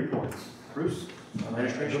 Committee reports. Bruce?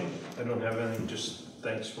 Administration? I don't have anything, just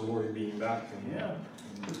thanks for Lori being back. And Yeah.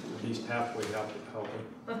 he's halfway helping.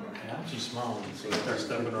 Yeah. She's smiling, so they're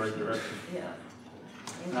stepping in the right direction. Yeah.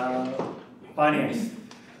 Finance.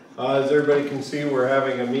 As everybody can see, we're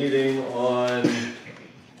having a meeting on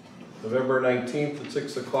November 19th at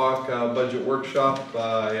 6 o'clock, budget workshop.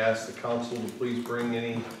 I asked the council to please bring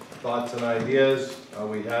any thoughts and ideas.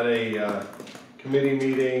 We had a committee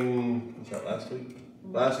meeting, was that last week?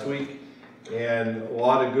 Last week, and a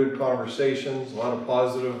lot of good conversations, a lot of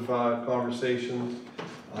positive conversations,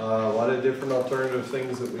 a lot of different alternative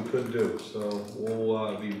things that we could do. So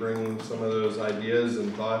we'll be bringing some of those ideas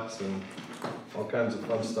and thoughts and all kinds of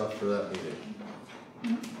fun stuff for that meeting.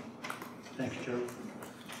 Thanks, Joe.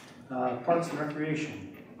 Parks and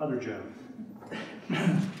Recreation, other Joe.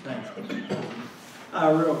 Thanks.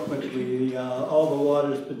 Real quickly, all the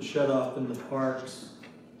water's been shut off in the parks.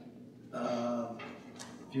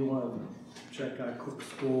 If you want to check out Cook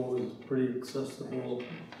School, it's pretty accessible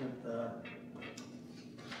with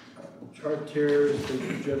Chartiers.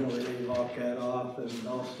 They generally lock that off, and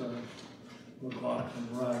also McLaughlin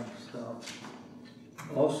Run. So,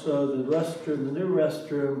 also the restroom, the new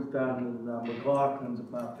restroom down in McLaughlin's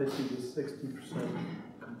about 50 to 60%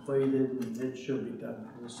 completed, and it should be done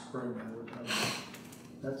for the spring. I would hope.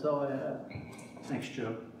 That's all I have. Thanks,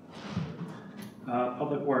 Joe.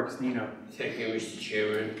 Public Works, Nino. Thank you, Mr.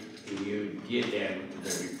 Chairman. You did have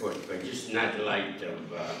the report, but just not the light of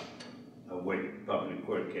what Public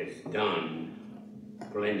Work has done.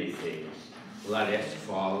 Plenty things. A lot of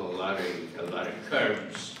asphalt, a lot of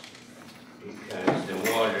curbs, because the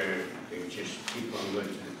water, they just keep on going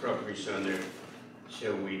to the properties under.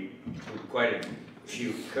 So we put quite a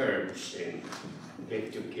few curbs, and they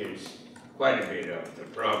took care of quite a bit of the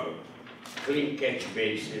problem. Clean catch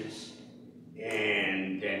basins,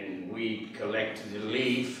 and then we collected the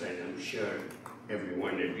leaf, and I'm sure every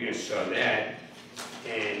one of you saw that,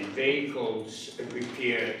 and vehicles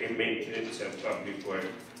repair and maintenance of public work,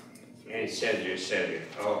 and et cetera,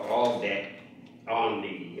 all that on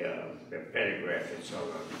the paragraph, it's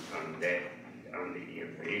all on that, on the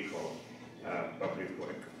vehicle, public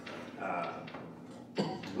work.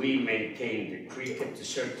 We maintained the creek at a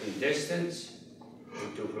certain distance.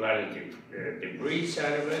 We took a lot of debris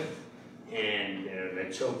out of it, and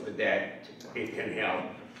let's hope that it can help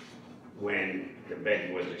when the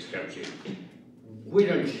bad weather comes in. We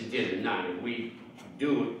don't just do it now, we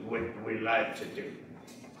do what we like to do.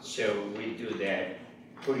 So we do that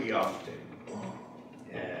pretty often.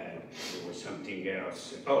 There was something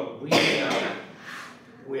else. Oh,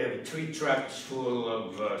 we have 3 trucks full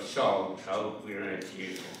of salt. I hope we don't have to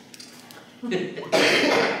use them.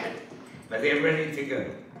 But they're ready to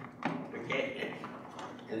go. Okay?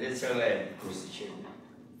 And that's all I have, Mr. Chairman.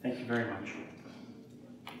 Thank you very much.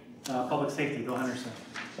 Public safety, Bill Henderson.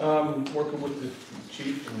 Working with the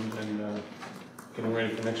chief and getting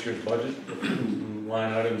ready for next year's budget.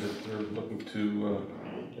 Line items that we're looking to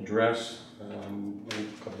address.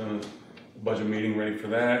 I've done a budget meeting ready for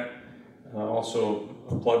that. Also,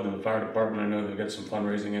 a plug to the fire department. I know they've got some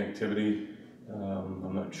fundraising activity.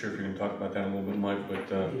 I'm not sure if you're going to talk about that a little bit, Mike,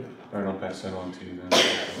 but all right, I'll pass that on to you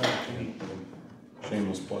then.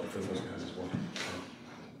 Shameless plug for those guys as well. So,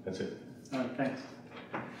 that's it. All right, thanks.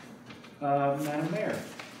 Madam Mayor.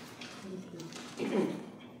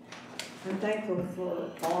 I'm thankful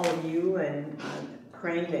for all of you, and I'm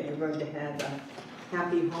praying that you're going to have a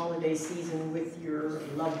happy holiday season with your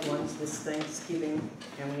loved ones this Thanksgiving.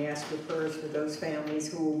 And we ask your prayers for those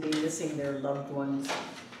families who will be missing their loved ones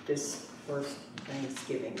this first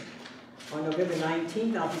Thanksgiving. On November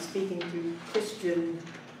 19th, I'll be speaking to Christian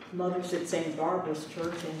mothers at St. Barbara's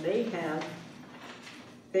Church, and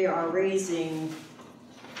they are raising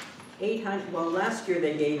 800, well, last year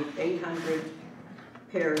they gave 800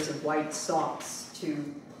 pairs of white socks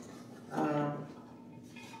to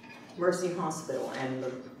Mercy Hospital, and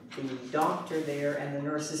the doctor there and the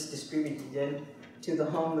nurses distributed them to the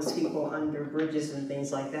homeless people under bridges and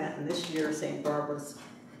things like that. And this year, St. Barbara's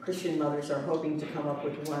Christian mothers are hoping to come up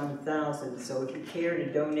with 1,000. So if you care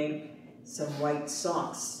to donate some white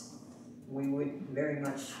socks, we would very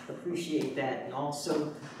much appreciate that. And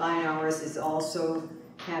also, Fine Hours is also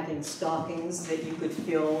having stockings that you could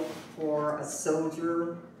fill for a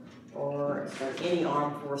soldier or any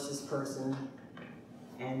armed forces person,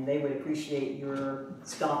 and they would appreciate your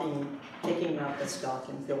picking up a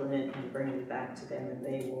stocking, filling it, and bringing it back to them, and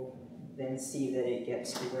they will then see that it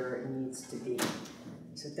gets to where it needs to be.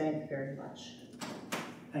 So thank you very much.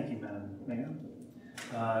 Thank you, Madam Mayor.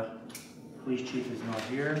 Police chief is not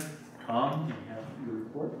here. Tom, you have your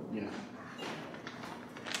report? Yeah.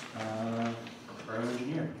 Borough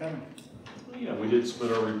engineer, Kevin. Yeah, we did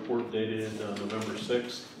submit our report dated November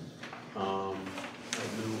 6th. No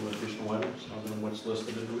additional items other than what's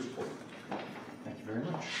listed in the report. Thank you very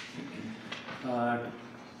much.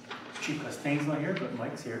 Chief Castaigne's not here, but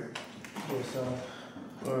Mike's here. Yes,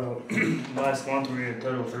 last month we had a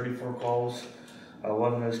total of 34 calls.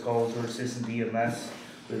 11 of those calls were assistant EMS.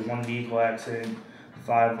 We had 1 vehicle accident,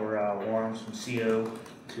 5 were alarms from CO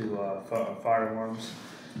to fire alarms,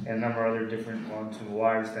 and a number of other different ones from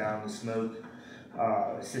wires down, the smoke,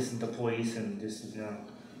 assistant to police, and just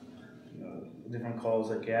different calls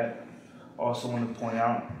like that. Also want to point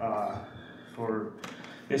out for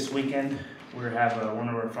this weekend we're gonna have one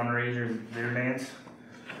of our fundraisers, dinner dance.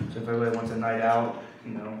 So if everybody wants a night out,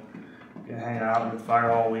 you can hang out in the fire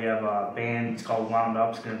hall. We have a band. It's called Wound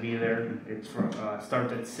Up. It's gonna be there. It's from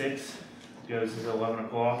starts at 6, goes to 11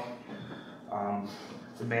 o'clock.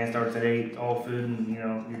 The band starts at 8. All food and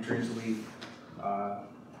your drinks will be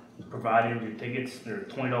provided. Your tickets, they're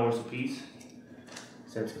 $20 a piece.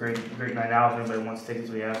 So it's a great night out. If anybody wants tickets,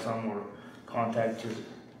 we have some, or contact your,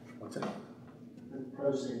 what's it?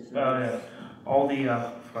 Proceeds. Oh yeah. All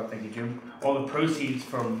the, thank you, Jim. All the proceeds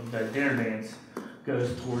from the dinner dance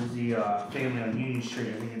goes towards the family on Union Street.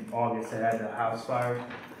 I think in August they had the house fire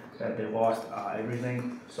that they lost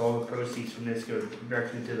everything. So all the proceeds from this go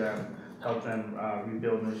directly to them, help them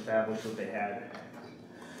rebuild and establish what they had.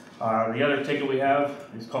 The other ticket we have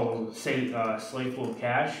is called Slate Full of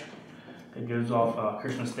Cash. It goes off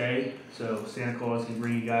Christmas Day, so Santa Claus can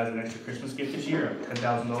bring you guys an extra Christmas gift this year of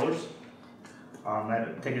 $10,000.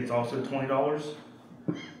 That ticket's also $20.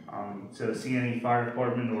 So see any fire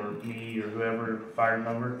department or me or whoever, fire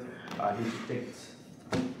number, here's your tickets.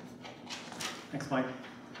 Thanks, Mike.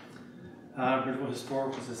 Bridgeville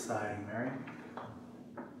Historical Society, Mary.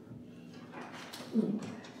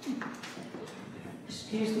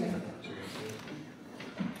 Excuse me.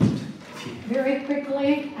 Very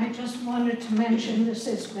quickly, I just wanted to mention this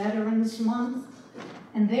is Veterans Month,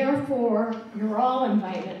 and therefore you're all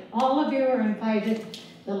invited. All of you are invited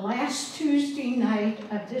the last Tuesday night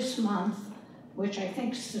of this month, which I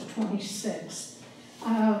think is the 26th.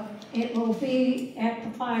 It will be at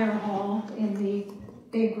the fire hall in the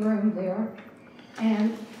big room there,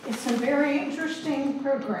 and it's a very interesting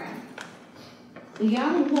program. The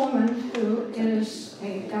young woman who is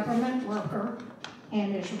a government worker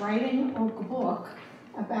and is writing a book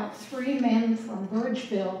about 3 men from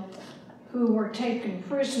Bridgeville who were taken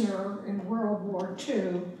prisoner in World War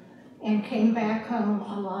II and came back home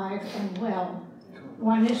alive and well.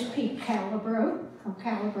 One is Pete Calabro from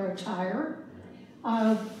Calabro Tire.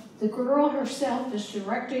 The girl herself is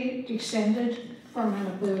directly descended from an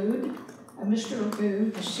Abood, Mr.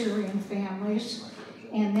 Abood, the Syrian families,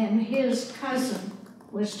 and then his cousin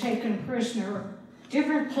was taken prisoner,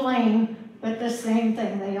 different plane, but the same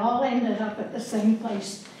thing. They all ended up at the same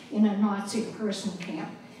place in a Nazi prison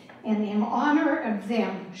camp. And in honor of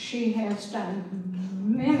them, she has done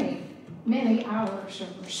many, many hours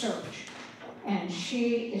of research. And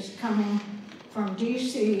she is coming from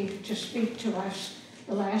DC to speak to us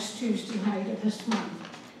the last Tuesday night of this month.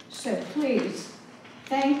 So please,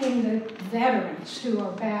 thanking the veterans who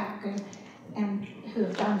are back and who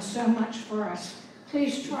have done so much for us,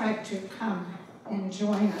 please try to come and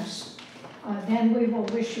join us. Then we will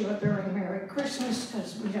wish you a very Merry Christmas,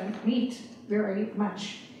 because we don't meet very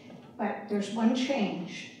much. But there's one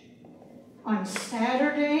change. On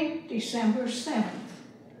Saturday, December 7th,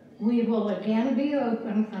 we will again be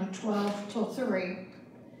open from 12 till 3.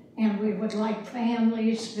 And we would like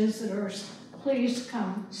families, visitors, please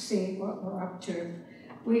come see what we're up to.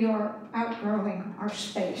 We are outgrowing our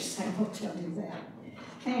space, I will tell you that.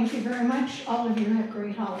 Thank you very much. All of you have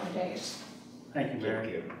great holidays. Thank you,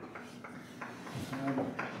 Mary.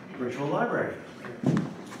 Bridgeville Library.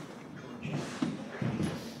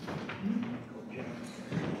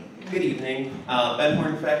 Good evening. Ben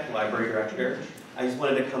Hornfeck, Library Director. I just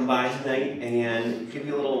wanted to come by tonight and give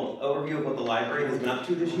you a little overview of what the library has been up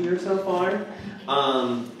to this year so far.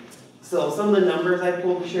 So some of the numbers I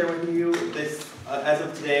pulled to share with you, as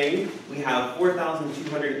of today, we have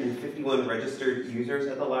 4,251 registered users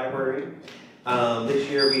at the library. This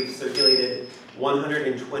year we've circulated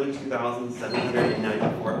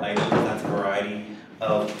 122,794 items. That's a variety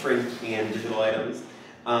of print and digital items.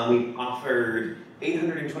 We've offered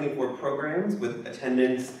 824 programs with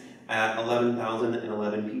attendance at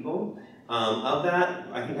 11,011 people. Of that,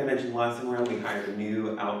 I think I mentioned last time around, we hired a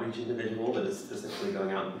new outreach individual that is specifically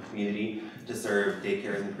going out in the community to serve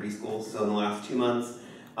daycares and preschools. So in the last 2 months,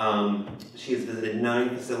 she has visited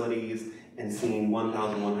 9 facilities and seen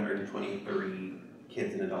 1,123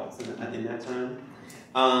 kids and adults in that time.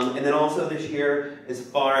 And then also this year, as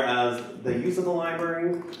far as the use of the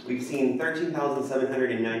library, we've seen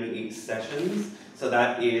 13,798 sessions. So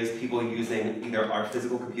that is people using either our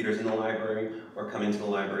physical computers in the library or coming to the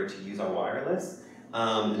library to use our wireless.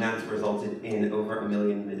 And that's resulted in over 1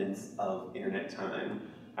 million minutes of internet time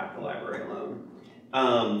at the library alone.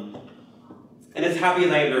 And as happy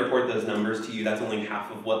as I am to report those numbers to you, that's only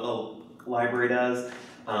half of what the library does.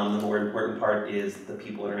 The more important part is the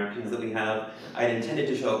people interactions that we have. I had intended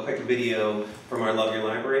to show a quick video from our Love Your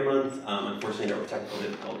Library month. Unfortunately, there were technical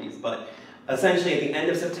difficulties. But essentially, at the end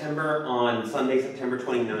of September, on Sunday, September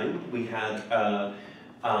 29th, we had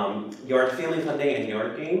Yard Family Fun Day and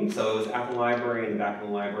Yard Game. So it was at the library, in the back of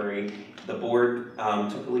the library. The board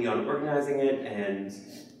took the lead on organizing it, and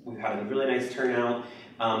we've had a really nice turnout.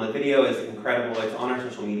 The video is incredible. It's on our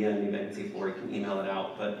social media, and maybe I can see if Lori can email it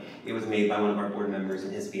out, but it was made by one of our board members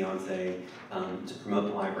and his fiance to promote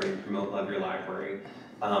the library and promote Love Your Library,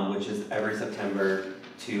 which is every September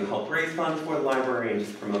to help raise funds for the library and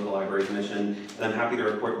just promote the library's mission. And I'm happy to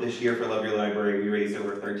report this year for Love Your Library, we raised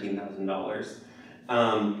over $13,000.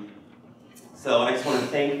 So I just want to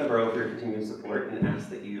thank the Borough for your continued support and ask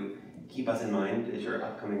that you keep us in mind as your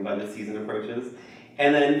upcoming budget season approaches.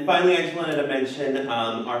 And then finally, I just wanted to mention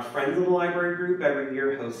our Friends of the Library group every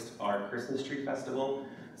year hosts our Christmas Tree Festival.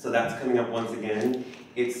 So that's coming up once again.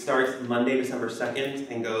 It starts Monday, December 2nd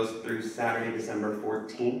and goes through Saturday, December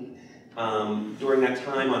 14th. During that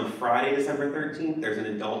time, on Friday, December 13th, there's an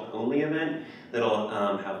adult-only event that'll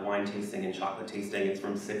have wine tasting and chocolate tasting. It's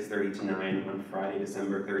from 6:30 to 9 on Friday,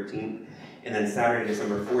 December 13th. And then Saturday,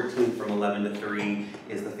 December 14th from 11 to 3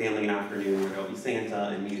 is the family afternoon where there'll be Santa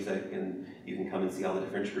and music, and you can come and see all the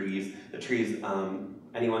different trees. The trees,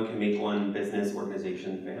 anyone can make one, business,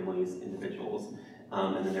 organization, families, individuals,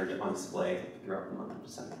 and then they're on display throughout the month of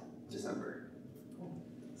December.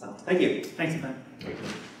 So, Thank you. Thanks, Ben.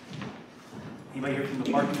 Anybody here from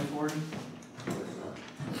the parking authority?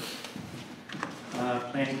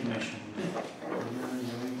 Planning commission.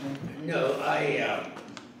 No,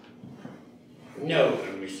 no,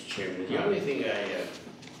 Mr. Chairman, the only thing I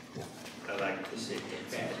like to say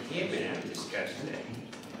that him and I discussed that.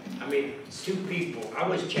 I mean, two people, I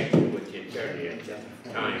was checking with the attorney at that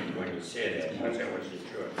time when he said that, because I wasn't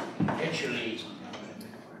sure. Actually,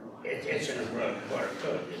 it's in a broad part of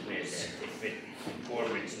code, isn't it, that if it,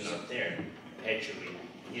 performance not there, actually,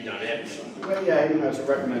 you don't have to. Well, yeah, even though it's a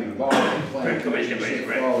recommended law, the plan commission should Recommended,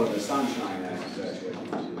 right. follow the Sunshine Act, is actually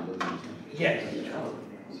what you do. Yes.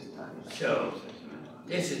 So,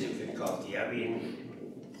 there's a difficulty. I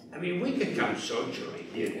mean, we could come socially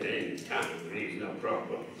at any time. There's no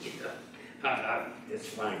problem. You know, that's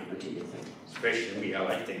fine. Especially me, I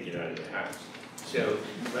like to get out of the house. So,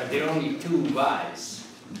 but there are only two buys.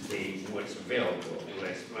 What's available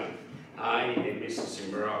last month. I and Mrs.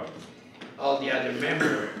 Boro. All the other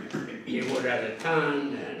members, they were out of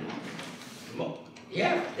town and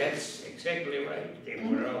yeah, that's exactly right. They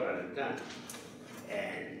were all out of town.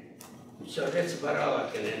 And so that's about all I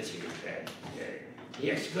can answer you, Pat.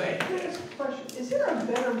 Yes, go ahead. Can I ask a question? Is there a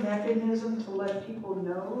better mechanism to let people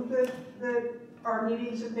know that our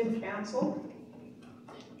meetings have been canceled?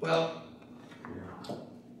 Well,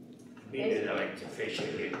 being an elected official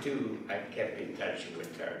here too, I kept in touch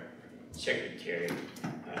with our secretary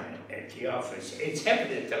at the office. It's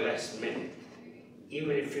happened at the last minute.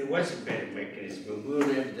 Even if it was a better mechanism, we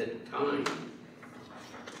wouldn't have the time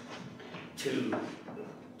to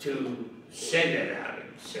send it out.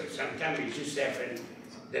 So sometimes it just happened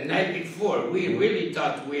the night before. We really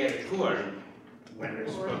thought we had a quorum when I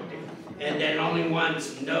spoke to him. And then only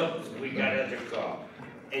once, no, we got another call.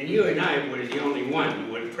 And you and I were the only one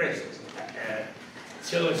who were present.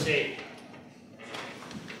 So I say,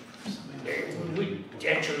 we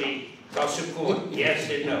actually support yes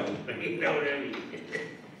and no. You know what I mean?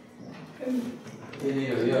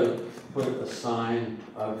 You ought to put a sign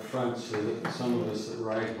out front so that some of us that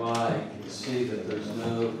ride by can see that there's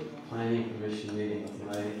no planning commission meeting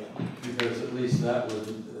tonight, because at least that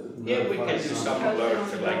would Yeah, we can do some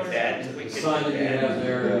alert like that. We can sign do that you that. have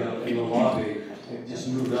there in the lobby, just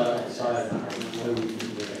move that outside so we can do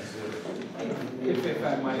that. If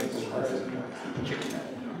I might, Mr. President.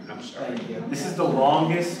 I'm sorry. This is the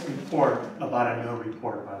longest report about a no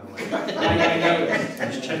report, by the way. I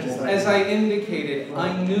noticed. As I indicated,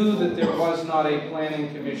 I knew that there was not a planning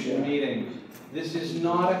commission meeting. This is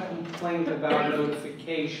not a complaint about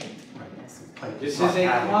notification. This is a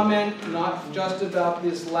comment not just about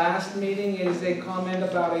this last meeting, it is a comment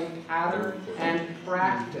about a pattern and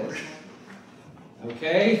practice.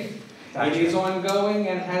 Okay? It is ongoing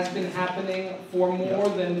and has been happening for more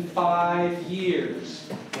than 5 years.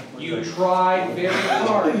 You tried very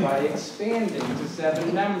hard by expanding to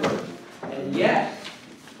 7 members, and yet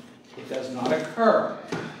it does not occur.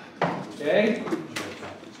 Okay?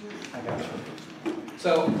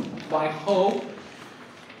 So my hope,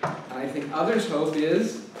 and I think others' hope,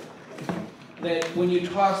 is that when you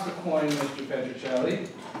toss the coin, Mr. Petrocelli,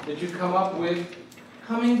 that you come up with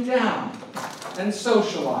coming down and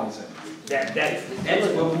socializing. That's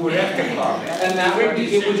what we would have to call it. And that would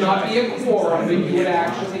be, it would not be a quorum, but you would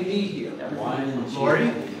actually be here.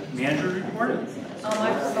 Lori, manager report?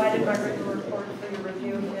 I provided my written report for your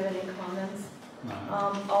review if you have any comments.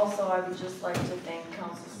 Also, I would just like to thank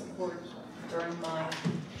council support during my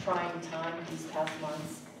trying time these past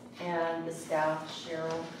months, and the staff,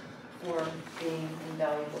 Cheryl, for being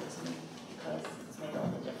invaluable to me, because it's made all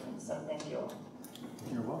the difference, so thank you all.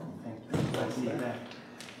 You're welcome, thank you. Glad to see you back.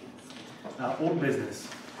 Old business.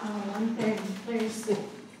 One thing, please.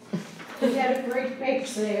 We had a great bake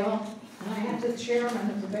sale, and I had the chairman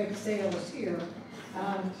of the bake sale was here.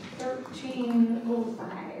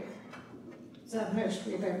 1305. It's the most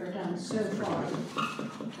we've ever done so far.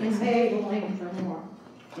 And they will aim for more.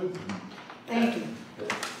 Thank you.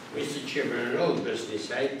 Mr. Chairman, an old business,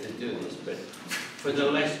 I hate to do this, but for the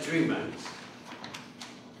last 3 months,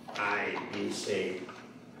 I been saying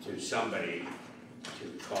to somebody to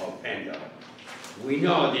call PennDOT. We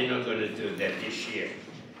know they're not gonna do that this year.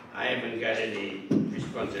 I haven't got any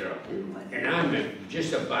response at all. And I'm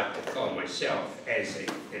just about to call myself as a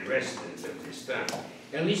resident of this town.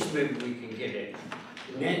 At least maybe we can get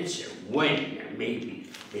an answer. When? Maybe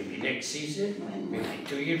next season? Maybe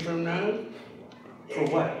 2 years from now? For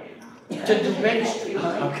what? To do Main Street.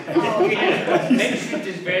 Okay. Main Street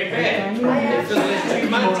is very bad. For the last 3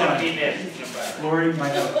 months I've been asking about it. Lori might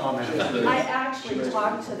have a comment. I actually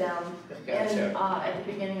talked to them at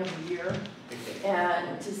the beginning of the year,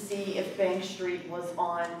 and to see if Bank Street was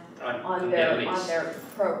on their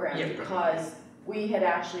program, because we had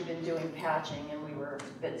actually been doing patching and we were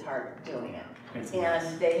a bit tired of doing it.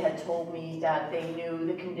 And they had told me that they knew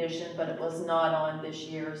the condition, but it was not on this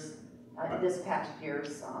past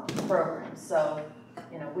year's program. So,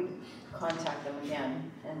 you know, we contact them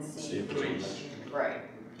again and see. Right.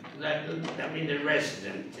 I mean, the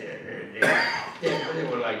residents, they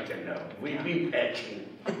would like to know. We've been patching,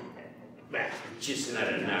 but just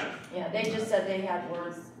not enough. Yeah, they just said they had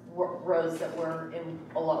roads that were in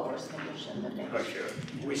a lot worse condition than they were. For sure.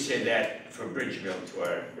 We say that for Bridgeville to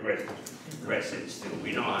our residents too.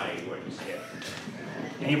 We know how it works here.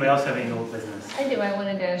 Anybody else have any old business? I do. I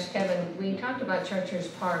wanted to ask Kevin, we talked about Churchers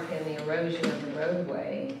Park and the erosion of the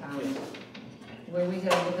roadway. Were we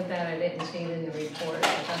gonna look at that? I didn't see it in the report. I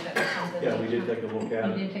thought that was something. Yeah, we did take a look at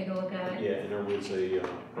it. You did take a look at it? Yeah, and there was a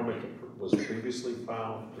permit that was previously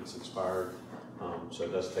filed, it's expired, so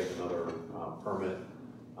it does take another permit.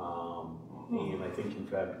 And I think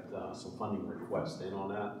you've had some funding requests in on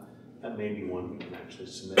that. That may be one we can actually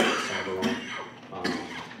submit in December on,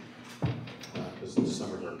 because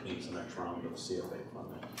December 13th is the next round of CFA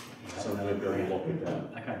funding. So we'll be able to look at that.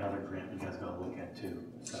 I got another grant you guys gotta look at too.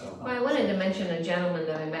 So. Well, I wanted to mention a gentleman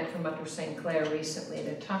that I met from Upper St. Clair recently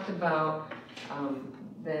that talked about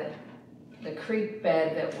the creek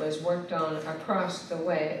bed that was worked on across the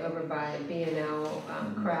way over by B&L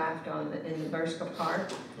Craft in the Berska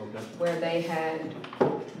Park, where they had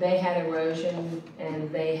erosion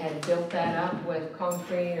and they had built that up with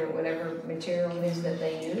concrete or whatever material it is that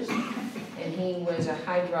they used. And he was a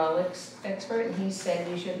hydraulics expert, and he said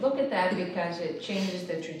you should look at that because it changes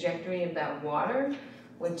the trajectory of that water,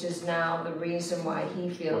 which is now the reason why he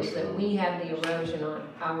feels that we have the erosion on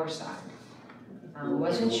our side.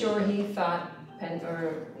 Wasn't sure he thought,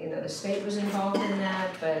 the state was involved in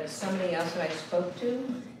that, but somebody else that I spoke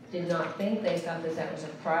to did not think. They thought that that was a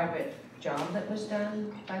private job that was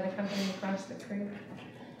done by the company across the creek.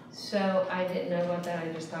 So I didn't know about that.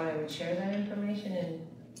 I just thought I would share that information and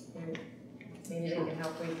maybe they can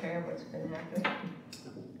help repair what's been happening.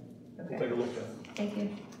 Okay. We'll take a look at it. Thank you.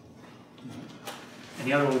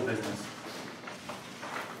 Any other old business?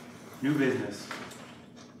 New business?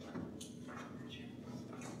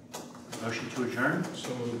 Motion to adjourn?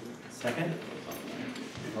 So moved. Second?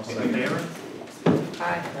 All in favor?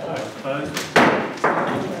 Aye. Opposed?